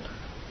won't work.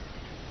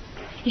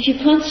 If you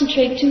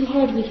concentrate too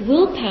hard with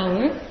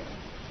willpower,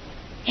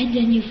 and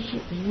then you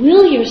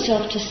will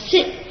yourself to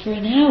sit for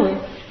an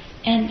hour,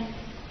 and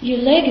your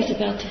leg is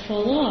about to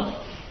fall off,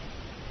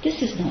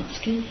 this is not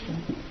skillful,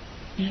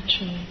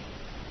 naturally.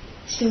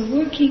 So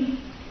working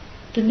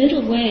the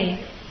middle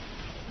way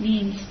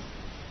means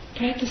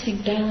practicing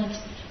balance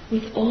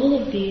with all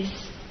of these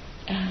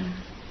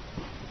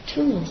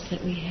tools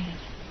that we have.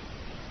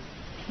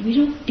 We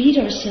don't beat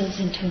ourselves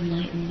into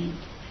enlightenment.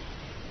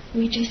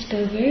 We just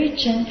go very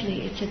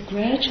gently. It's a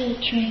gradual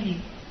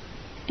training,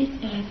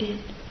 bit by bit,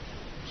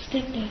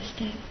 step by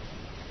step.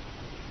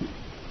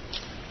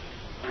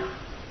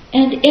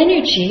 And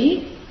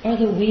energy are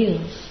the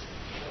wheels.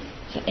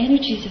 So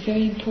energy is a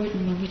very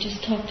important one. We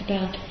just talked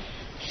about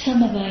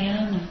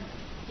samavayana,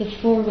 the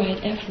 4 right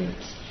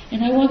efforts.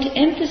 And I want to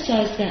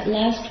emphasize that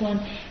last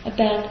one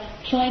about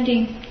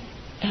finding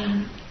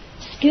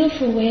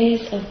skillful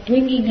ways of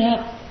bringing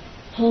up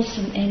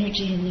wholesome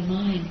energy in the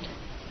mind.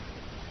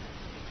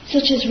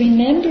 Such as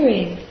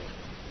remembering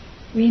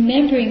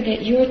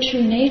that your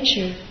true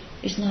nature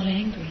is not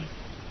angry.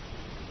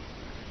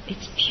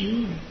 It's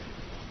pure.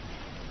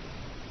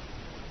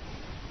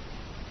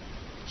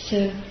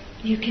 So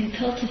you can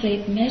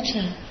cultivate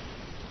metta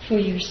for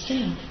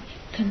yourself,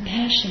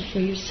 compassion for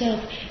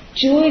yourself,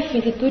 joy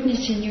for the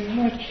goodness in your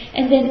heart,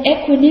 and then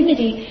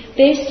equanimity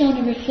based on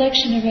a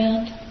reflection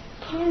around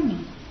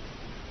karma.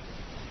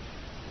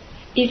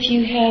 If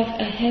you have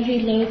a heavy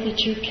load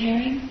that you're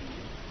carrying,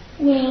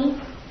 well,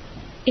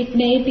 it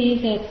may be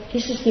that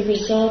this is the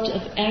result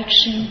of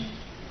action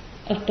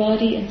of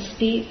body and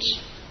speech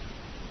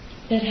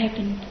that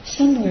happened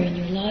somewhere in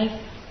your life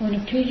or in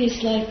a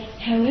previous life.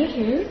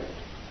 However,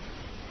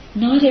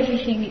 not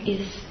everything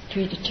is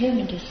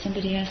predetermined, as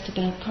somebody asked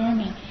about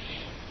karma.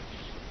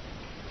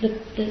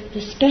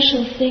 The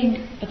special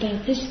thing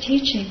about this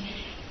teaching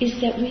is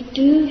that we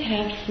do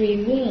have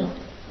free will.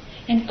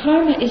 And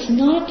karma is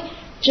not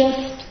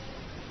just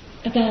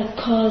about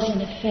cause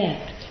and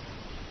effect.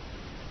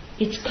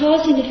 It's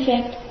cause and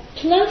effect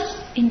plus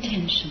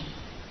intention.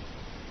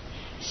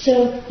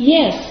 So,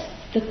 yes,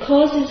 the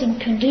causes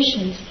and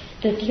conditions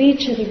that lead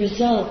to the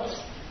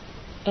results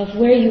of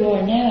where you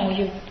are now,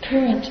 your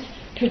current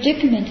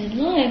predicament in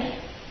life,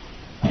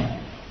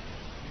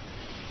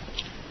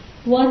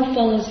 one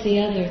follows the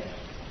other.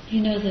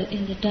 You know that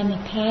in the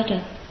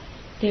Dhammapada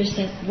there's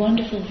that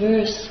wonderful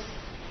verse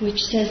which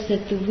says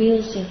that the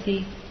wheels of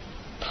the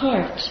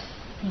cart,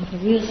 or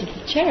the wheels of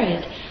the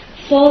chariot,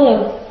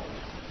 follow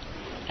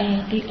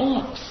the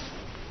ox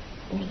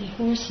or the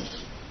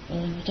horses.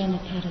 Well, in the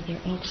Dhammapada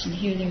they're oxen,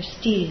 here they're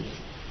steeds.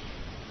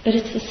 But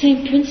it's the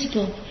same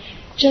principle,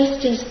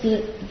 just as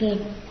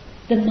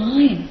the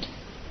mind,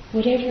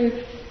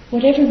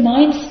 whatever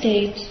mind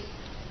state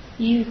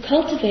you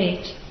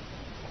cultivate,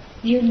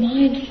 your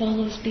mind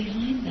follows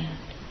behind that.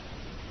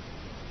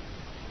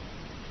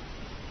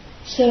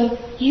 So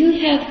you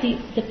have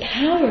the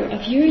power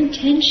of your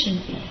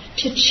intention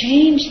to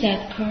change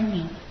that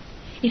karma.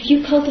 If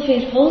you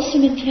cultivate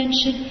wholesome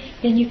intention,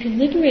 then you can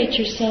liberate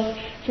yourself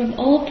from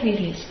all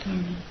previous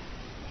karma.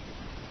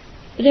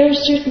 There are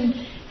certain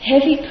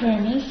heavy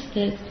karmas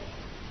that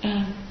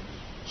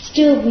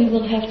still we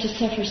will have to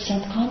suffer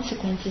some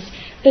consequences.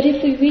 But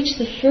if we reach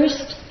the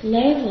first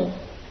level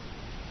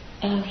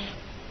of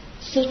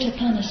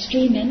Sotapanna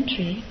stream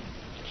entry,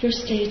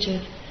 first stage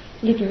of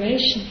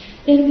liberation,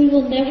 then we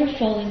will never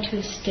fall into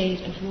a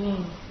state of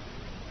woe.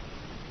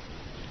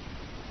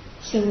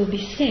 So we'll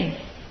be safe.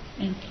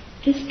 And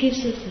this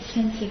gives us a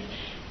sense of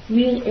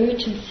real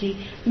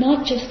urgency,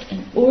 not just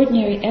an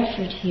ordinary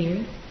effort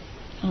here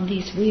on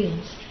these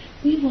wheels.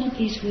 We want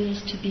these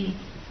wheels to be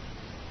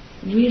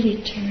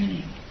really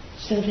turning.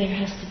 So there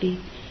has to be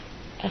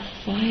a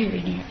fire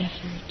in our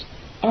effort,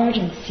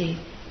 ardency,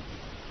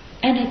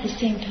 and at the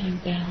same time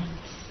balance.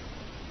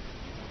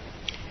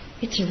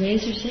 It's a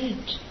razor's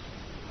edge.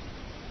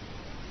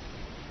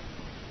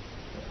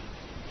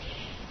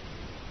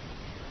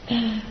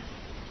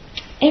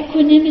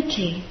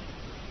 Equanimity,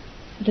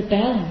 the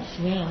balance.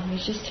 Well, I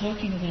was just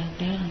talking about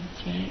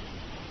balance, right?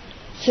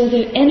 So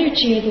the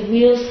energy of the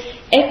wheels,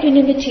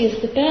 equanimity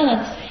is the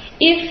balance.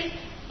 If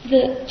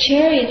the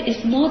chariot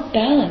is not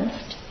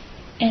balanced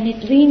and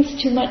it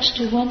leans too much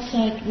to one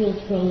side, will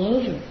roll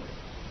over,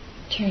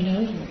 turn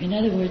over. In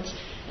other words,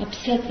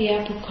 upset the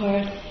apple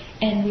cart,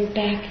 and we're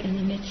back in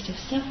the midst of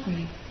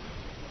suffering.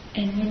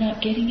 And we're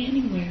not getting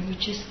anywhere. We're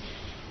just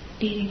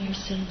beating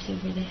ourselves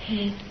over the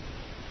head,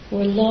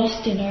 or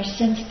lost in our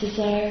sense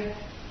desire,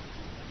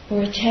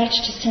 or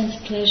attached to sense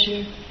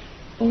pleasure,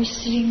 or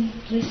sitting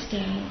blissed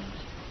out,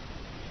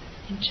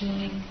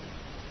 enjoying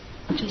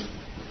just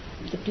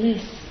the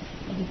bliss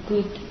of a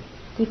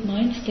good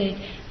mind state,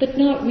 but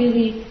not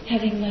really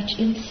having much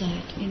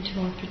insight into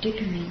our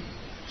predicament.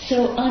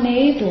 So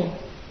unable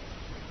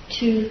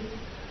to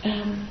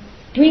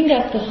bring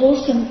up the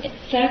wholesome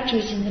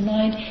factors in the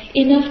mind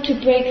enough to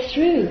break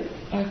through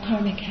our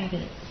karmic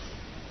habits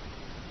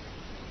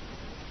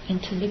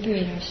and to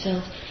liberate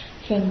ourselves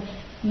from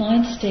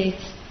mind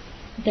states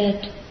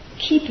that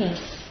keep us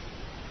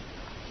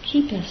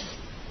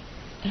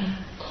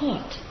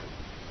caught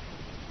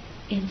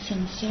in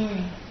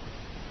samsara,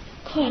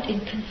 caught in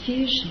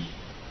confusion,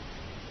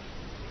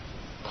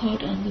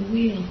 caught on the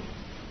wheel,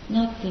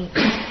 not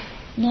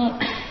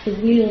the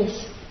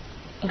wheels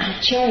of the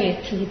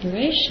chariot to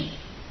liberation,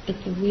 but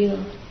the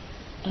wheel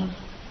of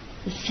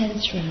the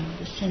sense realm,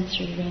 the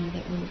sensory realm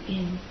that we're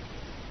in.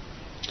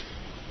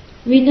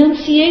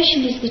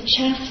 Renunciation is the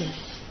chassis.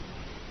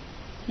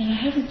 Now, I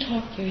haven't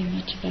talked very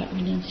much about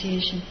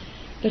renunciation,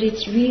 but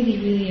it's really,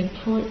 really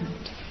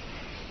important.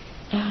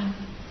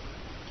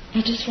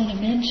 I just want to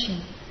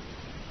mention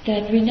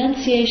that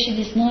renunciation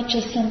is not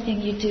just something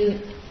you do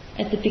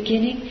at the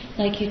beginning,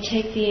 like you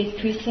take the 8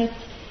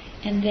 precepts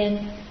and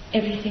then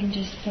everything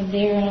just from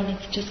there on,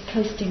 it's just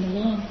coasting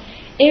along.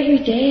 Every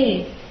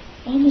day,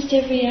 almost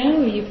every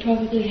hour, you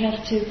probably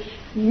have to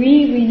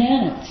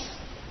renounce.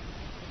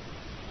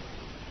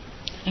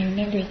 I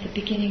remember at the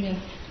beginning of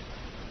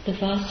the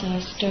Vasa, I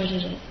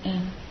started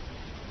a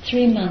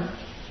 3-month,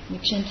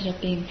 which ended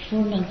up being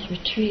 4-month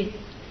retreat,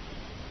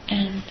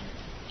 and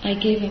I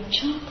gave up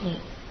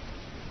chocolate.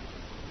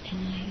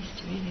 And I used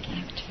to really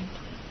like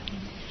chocolate.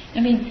 I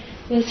mean,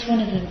 well, it's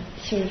one of the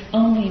sort of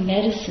only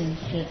medicines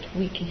that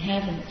we can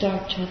have, in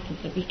dark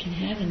chocolate that we can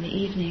have in the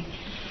evening.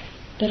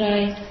 But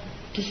I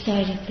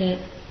decided that,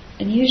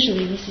 and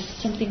usually this is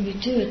something we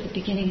do at the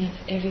beginning of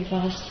every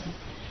Vasa,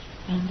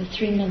 the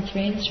 3-month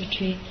rains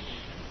retreat,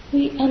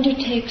 we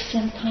undertake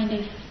some kind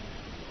of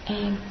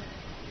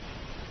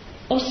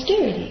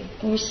austerity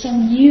or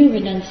some new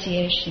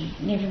renunciation.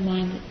 Never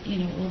mind,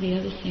 all the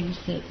other things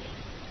that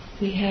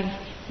we have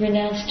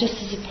renounced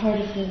just as a part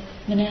of the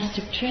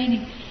monastic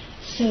training.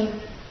 So,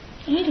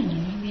 I don't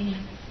know,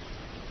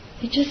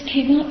 it just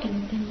came up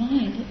in the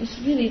mind. It was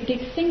really a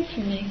big thing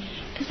for me,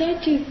 because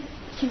I do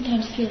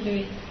sometimes feel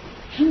very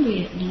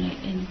hungry at night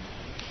and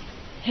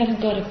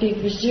haven't got a big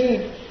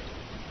reserve.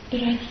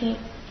 But I thought,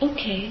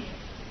 okay,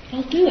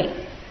 I'll do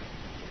it.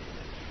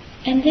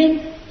 And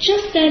then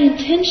just that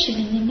intention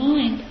in the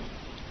mind,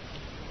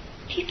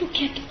 people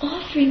kept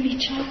offering me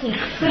chocolate.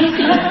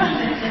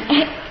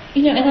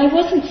 And I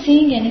wasn't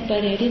seeing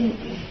anybody. I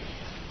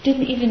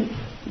didn't even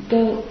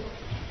go.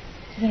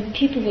 When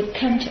people would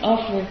come to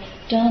offer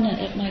dana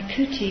at my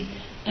kuti,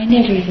 I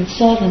never even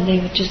saw them. They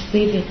would just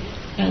leave it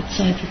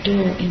outside the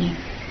door in a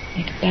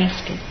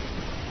basket,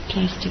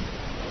 plastic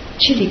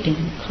chili bin,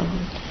 we call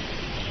it.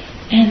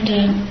 And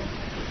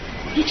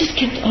they just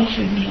kept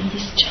offering me all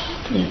this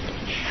chocolate.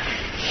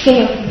 So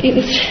it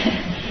was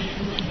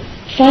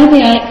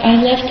finally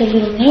I left a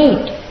little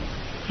note,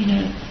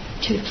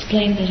 to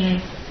explain that I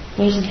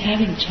wasn't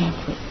having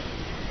chocolate.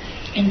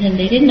 And then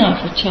they didn't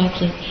offer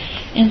chocolate.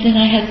 And then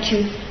I had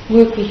to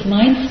work with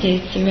mind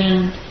states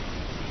around.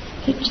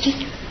 It was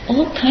just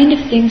all kind of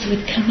things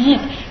would come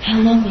up. How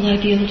long will I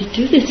be able to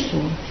do this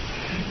for?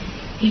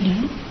 You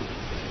know?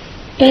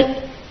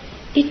 But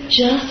it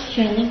just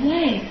fell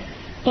away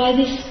by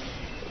this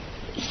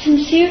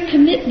sincere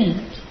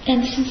commitment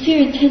and sincere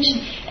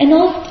intention, and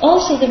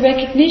also the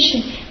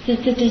recognition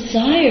that the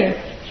desire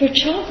for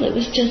chocolate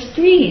was just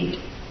greed.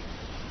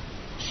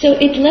 So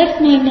it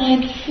left my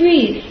mind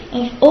free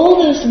of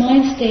all those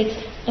mind states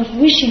of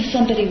wishing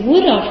somebody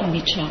would offer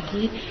me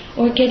chocolate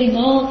or getting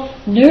all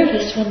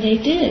nervous when they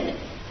did,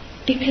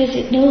 because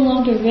it no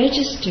longer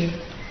registered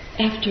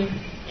after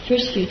the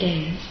first few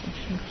days.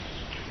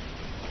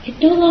 It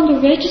no longer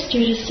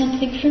registered as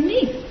something for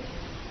me.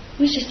 It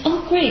was just,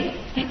 oh great,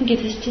 I can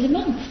give this to the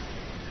monks.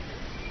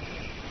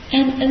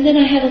 And then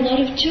I had a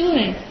lot of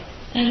joy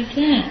out of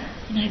that.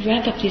 And I'd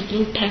wrap up these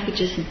little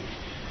packages and,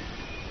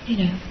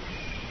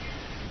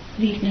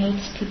 leave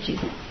notes, could you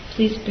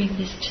please bring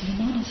this to the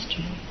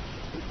monastery?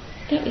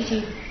 That was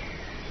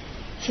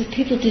so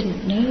people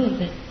didn't know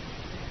that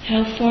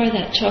how far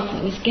that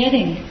chocolate was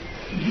getting.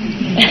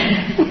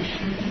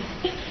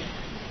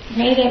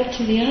 Right up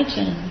to the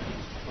Ajahn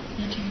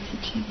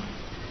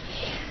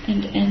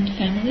and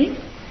family.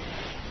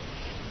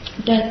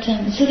 But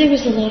so there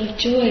was a lot of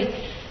joy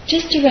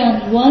just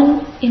around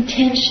one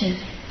intention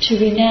to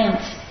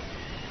renounce,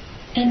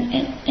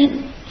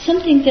 and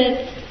something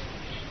that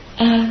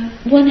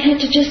one had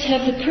to just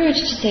have the courage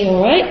to say,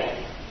 all right.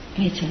 I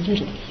mean, it's a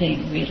little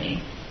thing,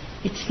 really.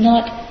 It's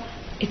not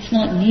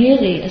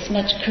nearly as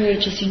much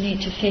courage as you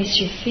need to face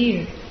your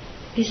fear,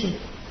 is it?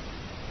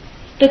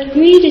 But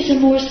greed is a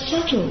more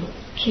subtle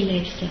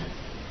kilesa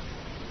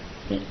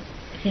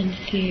than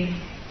fear,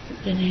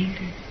 than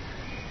anger.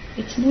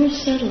 It's more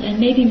subtle and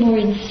maybe more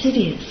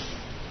insidious.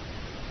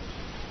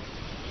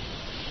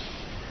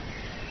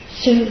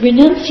 So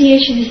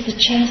renunciation is the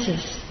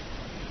chassis.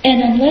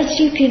 And unless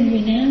you can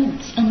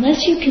renounce,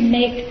 unless you can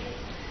make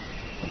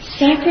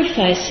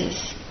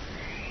sacrifices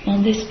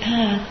on this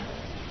path,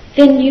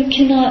 then you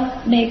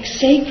cannot make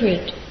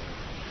sacred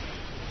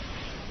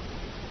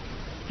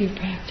your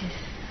practice.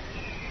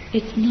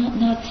 It's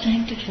not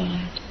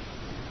sanctified.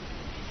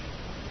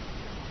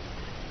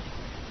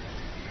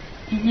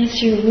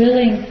 Unless you're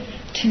willing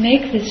to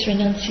make this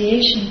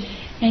renunciation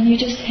and you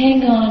just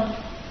hang on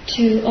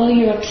to all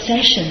your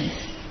obsessions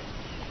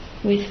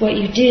with what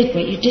you did,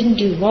 what you didn't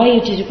do, why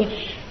you did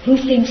it, who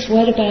thinks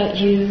what about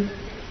you,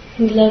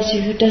 who loves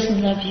you, who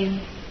doesn't love you,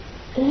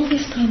 all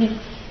these kind of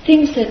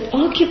things that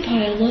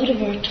occupy a lot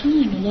of our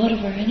time, a lot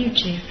of our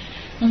energy.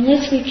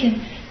 Unless we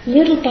can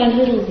little by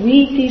little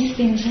weed these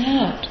things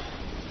out,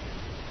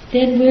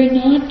 then we're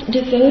not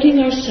devoting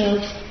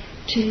ourselves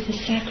to the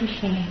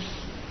sacrifice.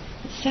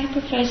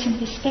 Sacrificing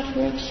the stuff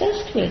we're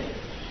obsessed with.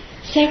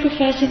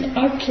 Sacrificing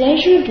our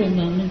pleasurable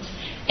moments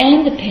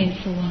and the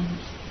painful ones.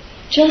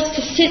 Just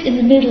to sit in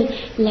the middle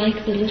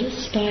like the little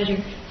spider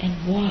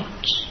and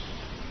watch.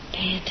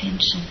 Pay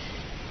attention.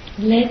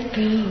 Let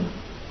go.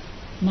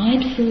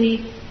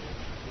 Mindfully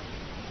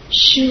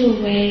shoo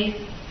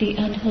away the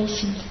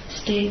unwholesome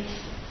states.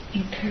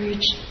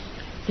 Encourage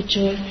the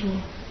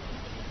joyful,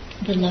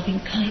 the loving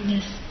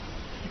kindness,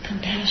 the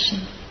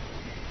compassion,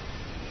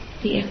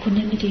 the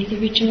equanimity, the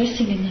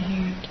rejoicing in the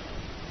heart.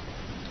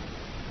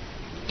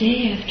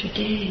 Day after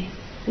day,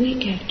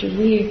 week after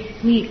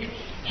week,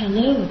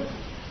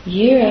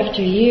 year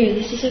after year.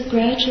 This is a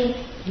gradual,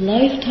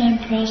 lifetime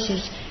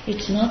process.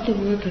 It's not the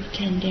work of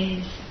 10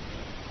 days.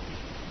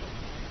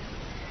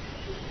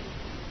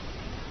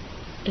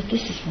 But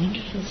this is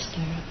wonderful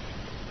start,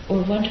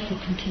 or wonderful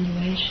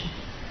continuation.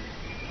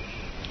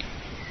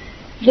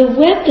 The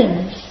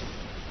weapons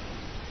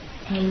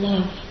are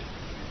love.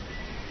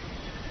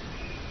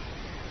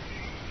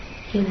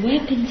 The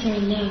weapons are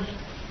love.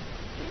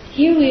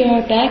 Here we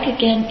are back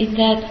again in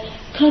that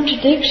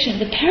contradiction,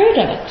 the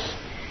paradox.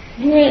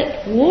 We're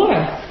at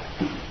war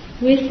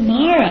with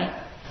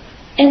Mara,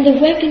 and the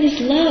weapon is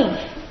love.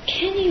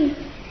 Can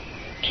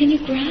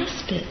you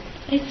grasp it?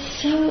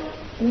 It's so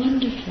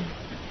wonderful.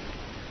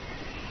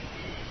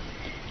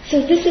 So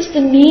this is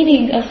the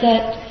meaning of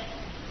that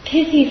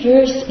pithy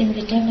verse in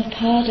the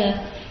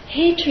Dhammapada.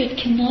 Hatred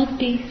cannot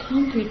be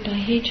conquered by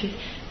hatred,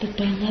 but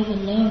by love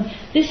alone.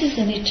 This is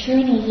an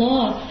eternal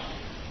law.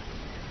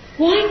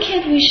 Why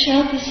can't we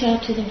shout this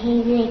out to the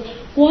whole world?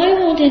 Why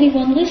won't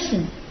anyone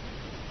listen?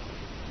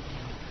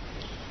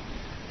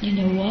 You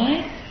know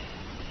why?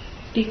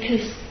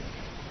 Because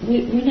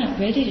we're not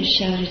ready to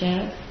shout it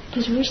out,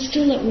 because we're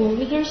still at war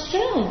with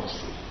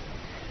ourselves.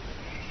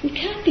 We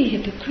can't be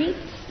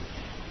hypocrites.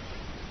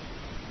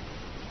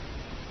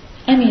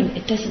 I mean,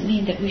 it doesn't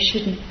mean that we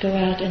shouldn't go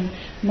out and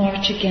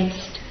march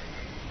against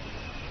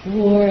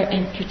war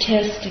and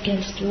protest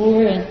against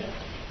war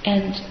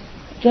and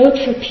vote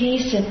for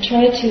peace and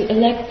try to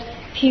elect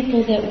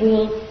people that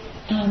will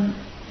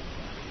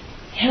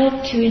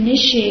help to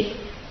initiate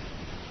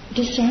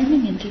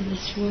disarmament in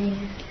this world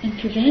and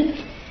prevent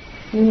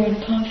war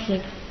and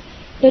conflict.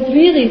 But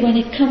really, when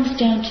it comes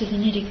down to the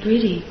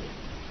nitty-gritty,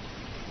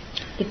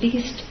 the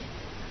biggest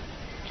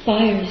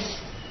fires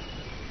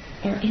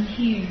are in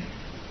here.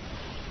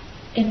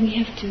 And we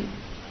have to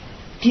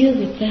deal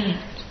with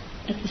that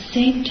at the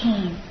same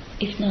time,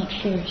 if not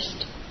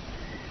first.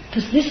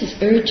 Because this is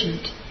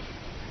urgent.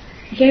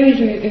 Very,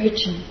 very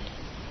urgent.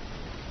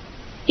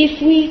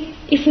 If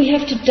we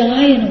have to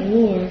die in a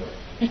war,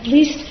 at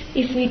least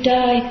if we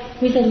die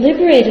with a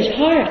liberated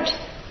heart,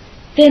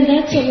 then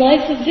that's a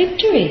life of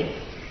victory.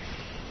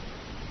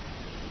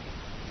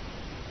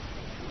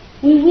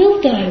 We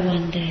will die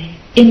one day,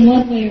 in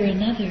one way or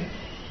another.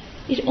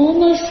 It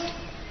almost,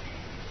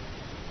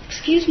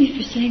 excuse me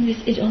for saying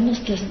this, it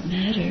almost doesn't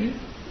matter,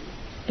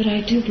 but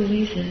I do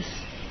believe this.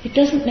 It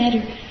doesn't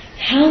matter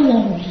how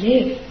long we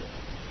live.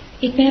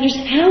 It matters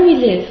how we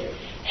live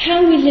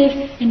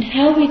and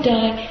how we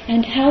die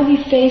and how we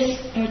face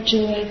our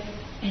joy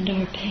and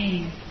our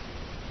pain.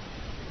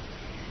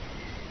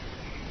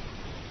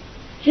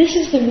 This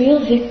is the real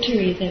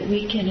victory that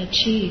we can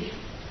achieve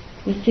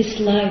with this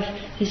life,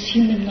 this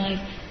human life,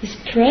 this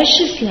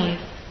precious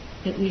life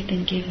that we've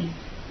been given.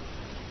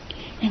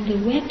 And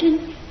the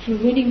weapon for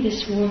winning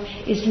this war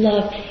is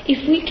love.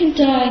 If we can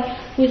die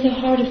with a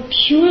heart of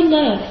pure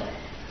love,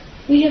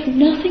 we have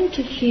nothing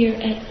to fear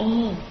at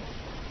all.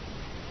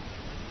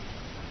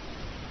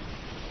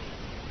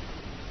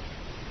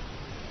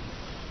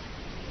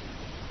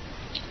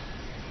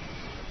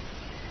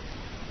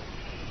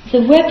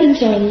 The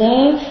weapons are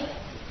love,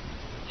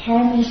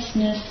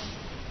 harmlessness,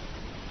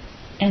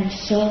 and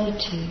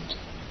solitude.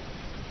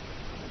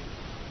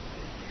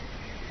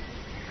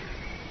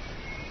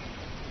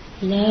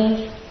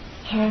 Love,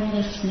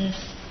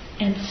 harmlessness,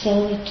 and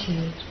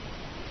solitude.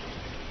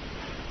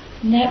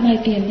 And that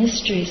might be a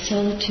mystery,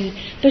 solitude,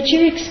 but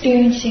you're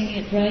experiencing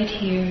it right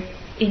here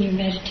in your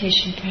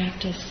meditation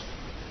practice.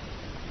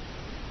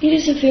 It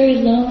is a very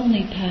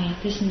lonely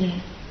path, isn't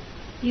it?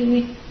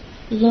 We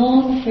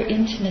long for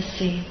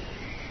intimacy.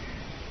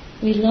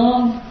 We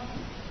long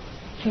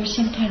for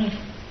some kind of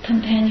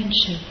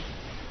companionship.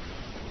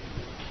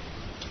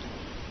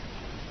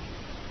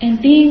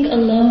 And being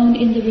alone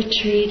in the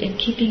retreat and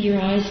keeping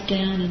your eyes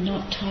down and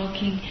not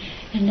talking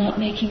and not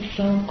making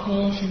phone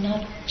calls and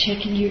not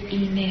checking your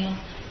email.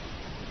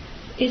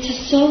 It's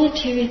a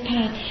solitary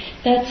path.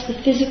 That's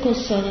the physical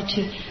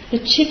solitude. The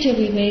citta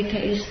viveka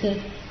is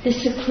the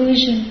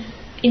seclusion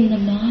in the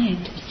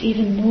mind. It's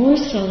even more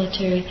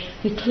solitary.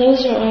 We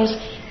close our eyes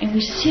and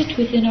we sit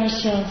within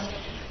ourselves.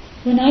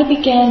 When I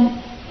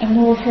began a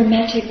more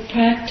hermetic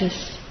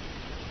practice,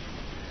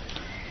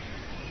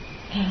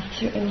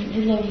 a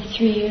little over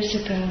 3 years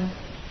ago,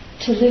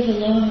 to live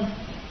alone,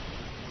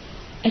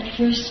 at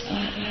first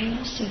I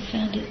also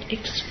found it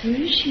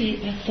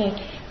excruciating. I thought,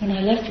 when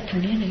I left the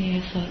community,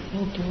 I thought,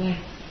 oh boy,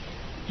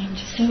 I'm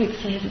just so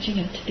excited,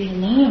 to be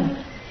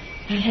alone.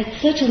 I had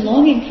such a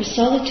longing for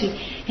solitude.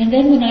 And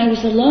then when I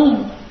was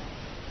alone,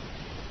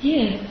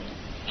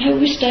 I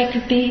wished I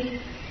could be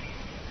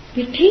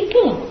with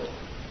people.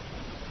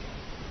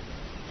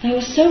 I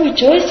was so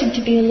rejoicing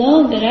to be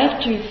alone that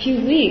after a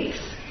few weeks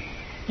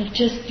of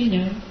just,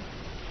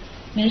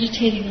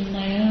 meditating on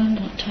my own,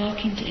 not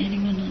talking to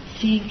anyone, not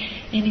seeing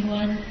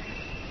anyone,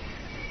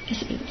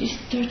 you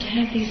start to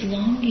have these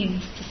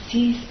longings to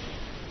see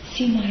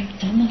my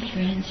Dhamma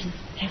friends and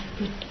have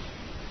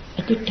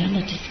a good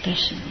Dhamma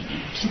discussion,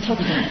 to talk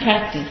about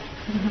practice.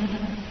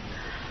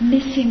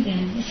 Missing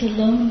them is a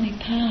lonely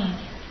path.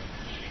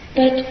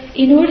 But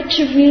in order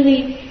to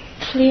really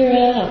clear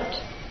out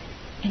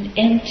and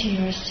empty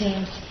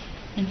ourselves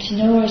and to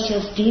know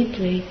ourselves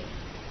deeply,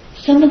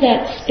 some of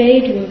that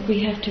spade work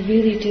we have to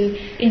really do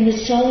in the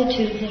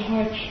solitude of the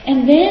heart.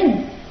 And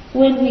then,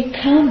 when we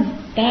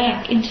come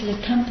back into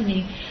the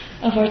company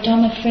of our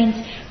Dhamma friends,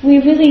 we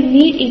really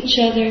meet each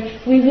other,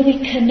 we really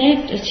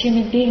connect as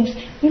human beings.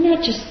 We're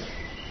not just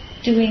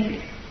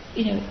doing,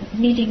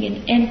 meeting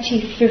in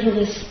empty,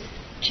 frivolous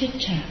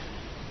chit-chat.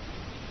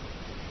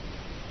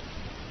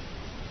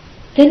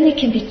 Then we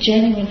can be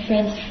genuine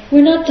friends.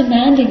 We're not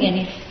demanding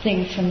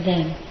anything from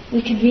them.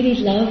 We can really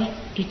love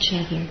each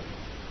other.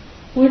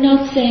 We're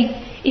not saying,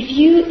 if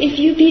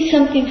you be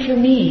something for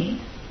me,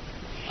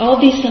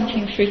 I'll be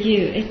something for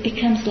you. It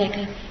becomes like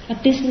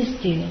a business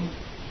deal.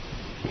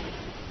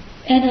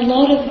 And a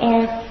lot of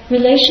our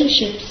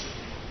relationships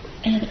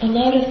and a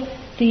lot of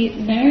the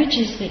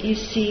marriages that you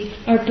see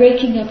are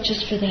breaking up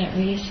just for that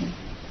reason.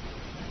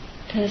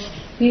 Because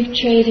we've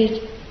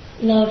traded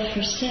love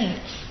for sex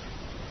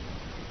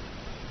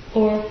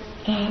or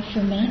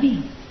for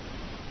money.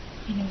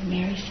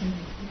 Marry some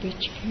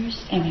rich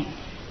person.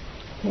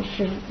 Or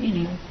for,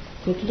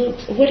 good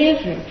looks, or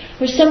whatever.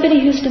 Or somebody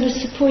who's going to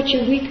support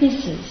your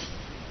weaknesses.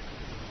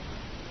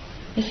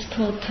 This is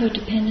called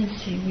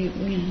codependency. We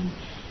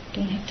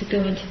don't have to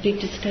go into big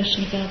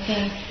discussion about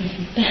that.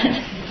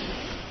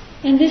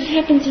 And this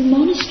happens in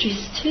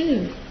monasteries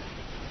too.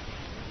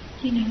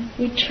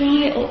 We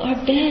try our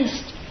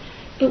best,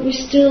 but we're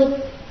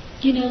still,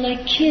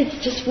 like kids,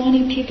 just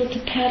wanting people to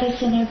pat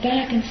us on our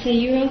back and say,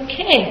 you're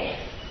okay.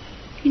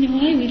 I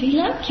really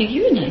like you.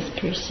 You're a nice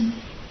person.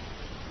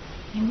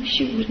 I wish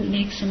you wouldn't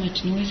make so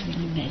much noise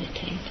when you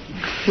meditate.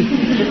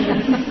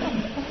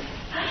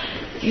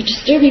 You're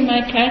disturbing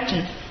my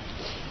practice.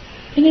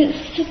 And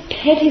it's the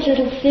petty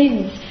little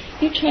things.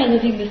 You try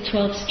living with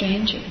 12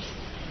 strangers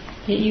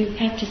that you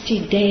have to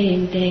see day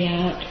in, day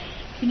out.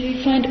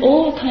 You find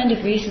all kind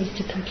of reasons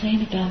to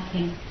complain about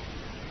them.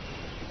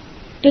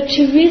 But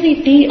to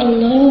really be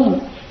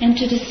alone and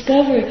to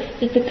discover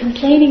that the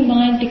complaining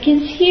mind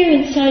begins here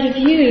inside of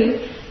you.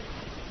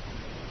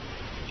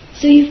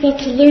 So you've got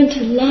to learn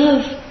to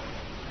love,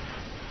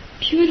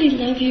 purely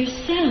love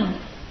yourself.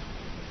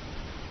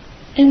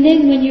 And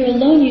then when you're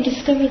alone, you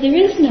discover there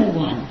is no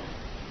one.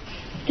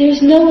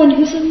 There's no one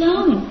who's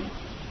alone.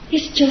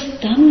 It's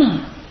just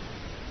Dhamma.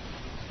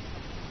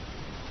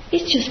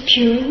 It's just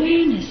pure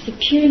awareness, the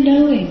pure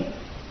knowing.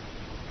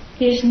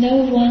 There's no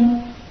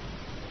one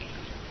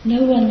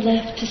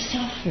left to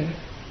suffer.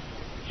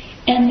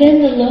 And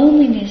then the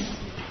loneliness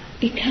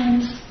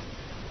becomes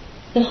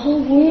the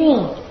whole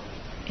world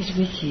is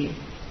with you.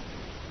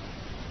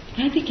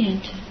 I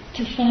began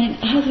to find,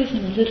 I live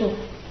in a little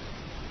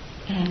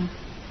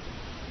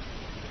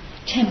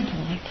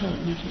temple, I call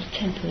it my little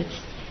temple. It's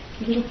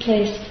a little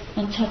place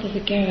on top of a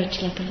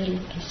garage, like a little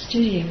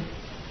studio.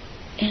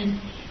 And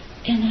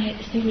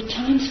there were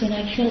times when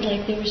I felt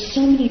like there were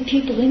so many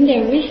people in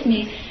there with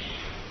me.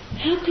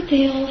 How could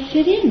they all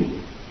fit in?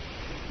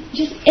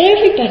 Just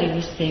everybody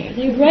was there.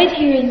 They were right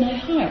here in my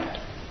heart.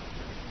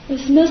 It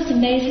was the most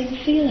amazing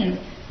feeling.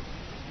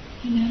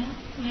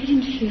 I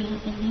didn't feel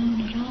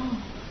alone at all.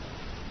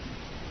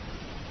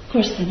 Of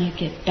course, then I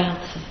get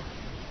bouts of,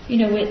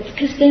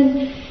 because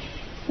then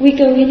we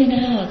go in and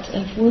out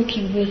of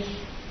working with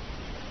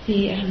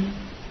the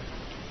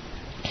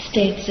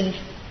states of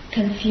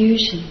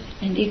confusion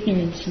and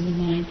ignorance in the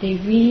mind. They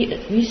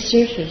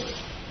resurface,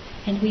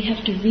 and we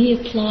have to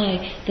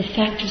reapply the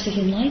factors of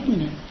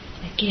enlightenment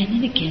again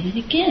and again and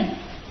again.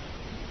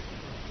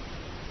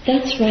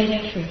 That's right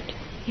effort.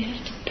 You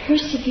have to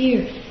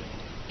persevere,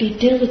 be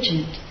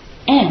diligent,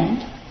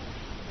 and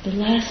the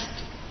last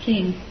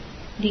thing,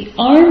 the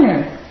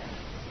armor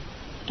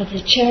of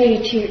the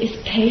charioteer is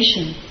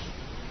patience.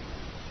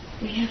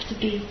 We have to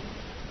be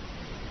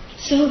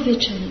so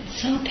vigilant,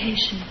 so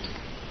patient.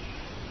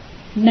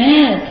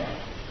 Mad.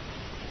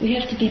 We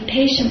have to be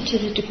patient to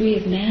the degree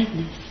of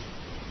madness.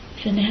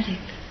 Fanatic.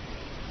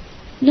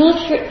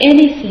 Not for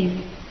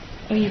anything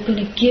are you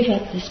going to give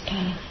up this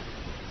path.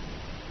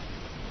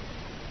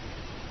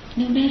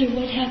 No matter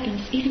what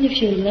happens, even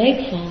if your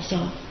leg falls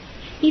off,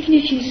 even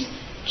if you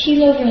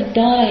keel over and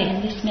die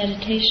in this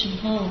meditation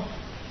hall,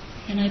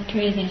 and I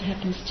pray that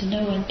happens to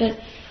no one, but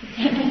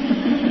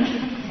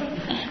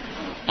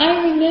I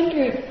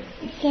remember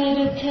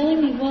Sayadaw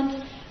telling me once,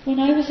 when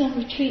I was on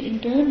retreat in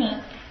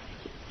Burma,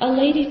 a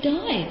lady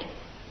died.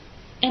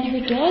 And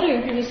her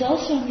daughter, who was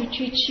also on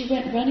retreat, she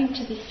went running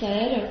to the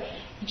Sayadaw,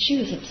 and she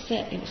was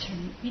upset. It was her,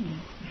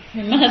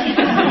 her mother.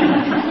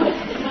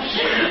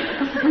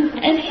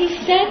 And he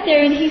sat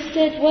there and he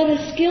said, what a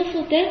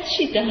skillful death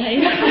she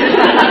died.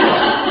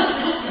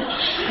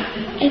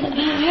 And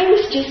I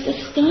was just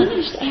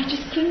astonished. I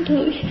just couldn't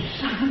believe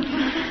it.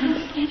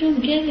 I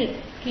don't get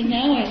it. But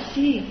now I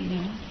see,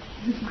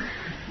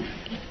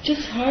 It's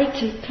just hard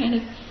to kind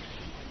of...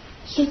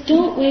 So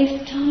don't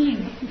waste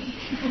time.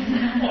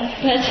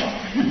 But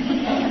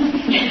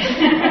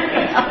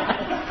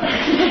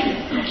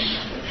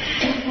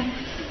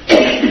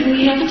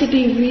we have to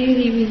be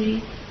really,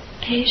 really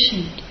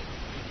patient.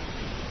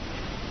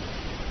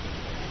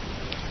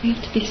 We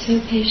have to be so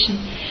patient.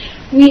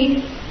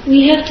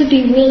 We have to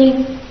be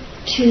willing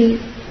to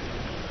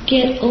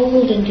get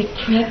old and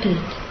decrepit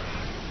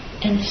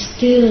and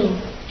still,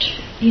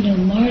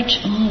 march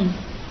on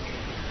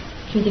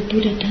for the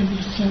Buddha, Dhamma,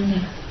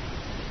 Sangha.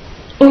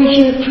 Or if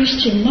you're a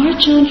Christian,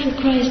 march on for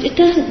Christ. It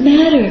doesn't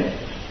matter.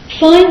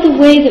 Find the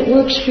way that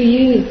works for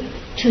you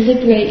to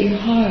liberate your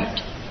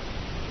heart.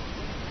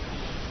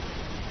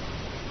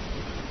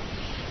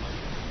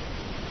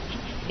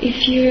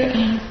 If you're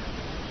a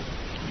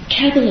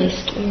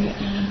Kabbalist or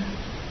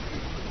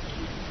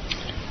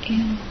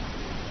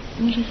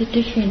what are the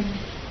different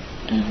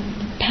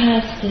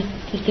paths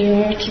that there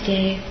are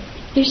today?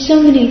 There's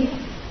so many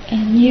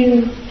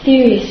new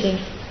theories of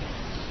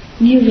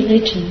new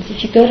religions.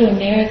 If you go to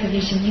America,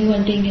 there's a new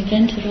one being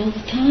invented all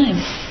the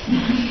time.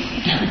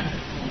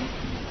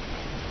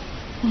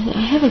 Well,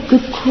 I have a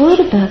good quote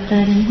about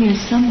that in here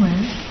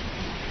somewhere.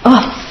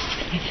 Oh,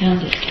 I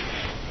found it.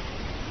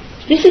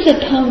 This is a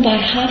poem by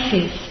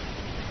Hafiz.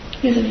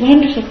 He's a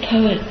wonderful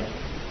poet,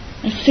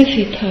 a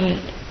Sufi poet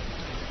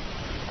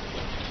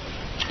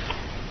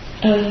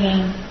of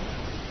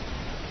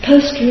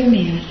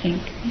post-Rumi, I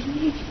think.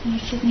 I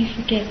suddenly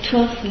forget,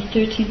 12th or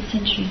 13th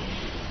century.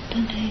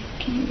 Dante,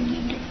 can you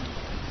remember?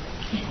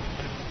 Yeah.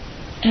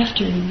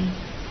 After Rumi.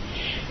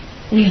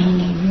 We all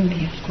know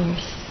Rumi, of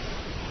course.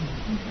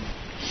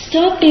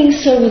 Stop being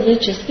so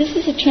religious. This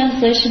is a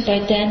translation by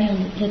Daniel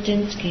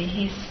Ladinsky.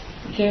 He's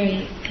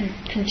very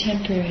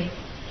contemporary.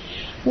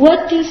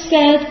 What do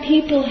sad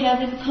people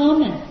have in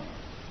common?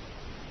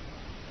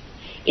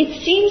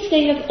 It seems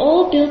they have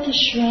all built a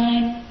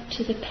shrine to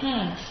to the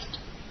past.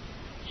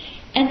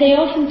 And they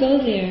often go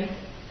there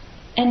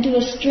and do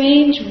a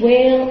strange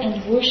wail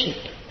and worship.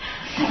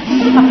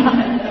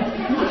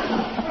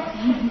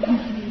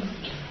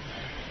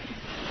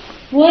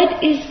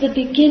 What is the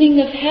beginning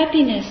of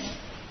happiness?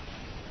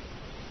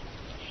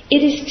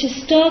 It is to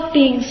stop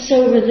being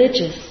so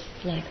religious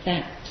like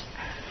that.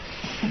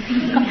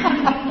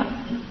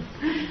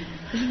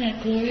 Isn't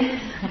that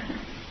glorious?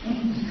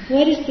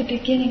 What is the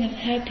beginning of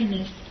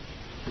happiness?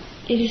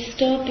 It is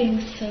stop being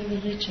so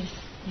religious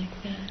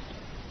like that.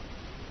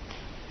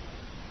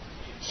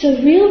 So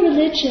real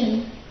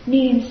religion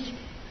means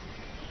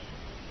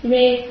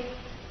relinking,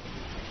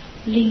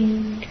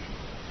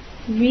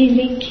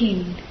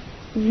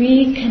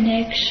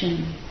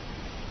 reconnection.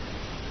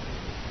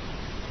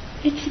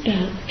 It's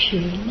about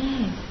pure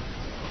love.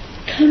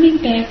 Coming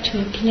back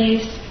to a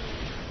place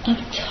of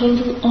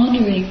total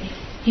honoring.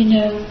 You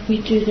know,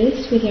 we do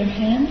this with our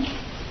hands.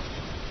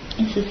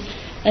 This is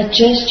a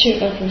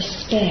gesture of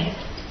respect.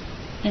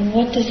 And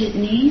what does it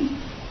mean?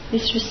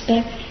 This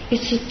respect?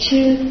 It's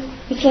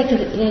like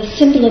the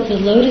symbol of the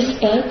lotus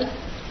bud.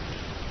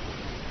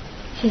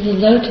 So the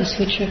lotus,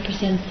 which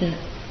represents the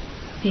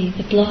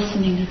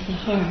blossoming of the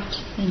heart,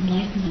 the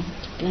enlightenment,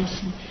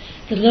 blossom.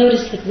 The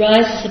lotus that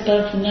rises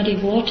above the muddy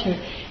water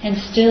and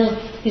still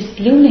is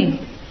blooming.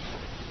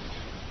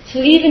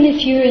 So even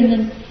if you're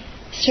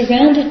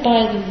surrounded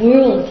by the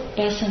world,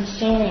 by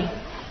samsara,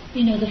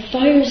 you know, the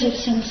fires of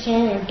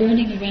samsara are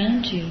burning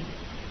around you,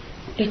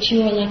 but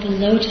you are like a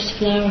lotus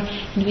flower,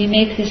 and we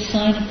make this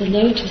sign of the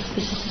lotus.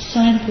 This is a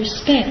sign of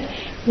respect.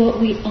 What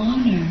we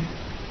honor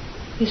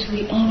is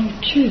we honor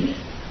truth.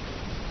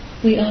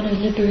 We honor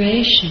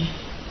liberation.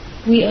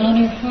 We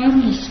honor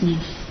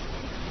harmlessness.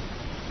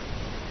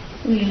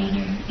 We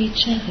honor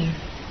each other.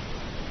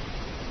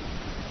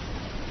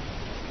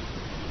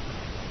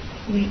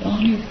 We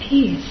honor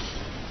peace.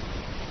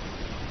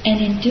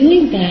 And in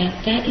doing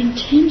that, that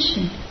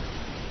intention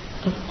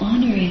of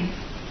honoring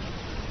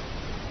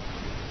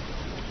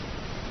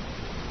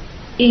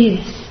is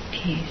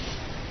peace.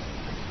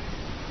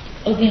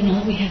 Oh, then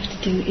all we have to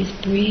do is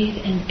breathe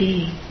and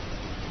be.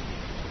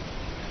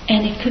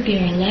 And it could be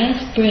our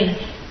last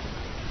breath.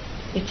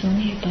 It's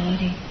only a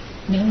body.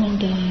 No one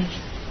dies.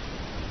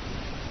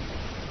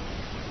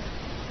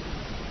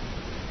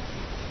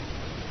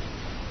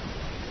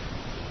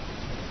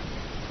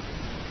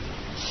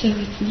 So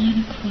it's 9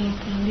 o'clock.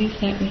 I'll leave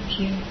that with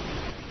you.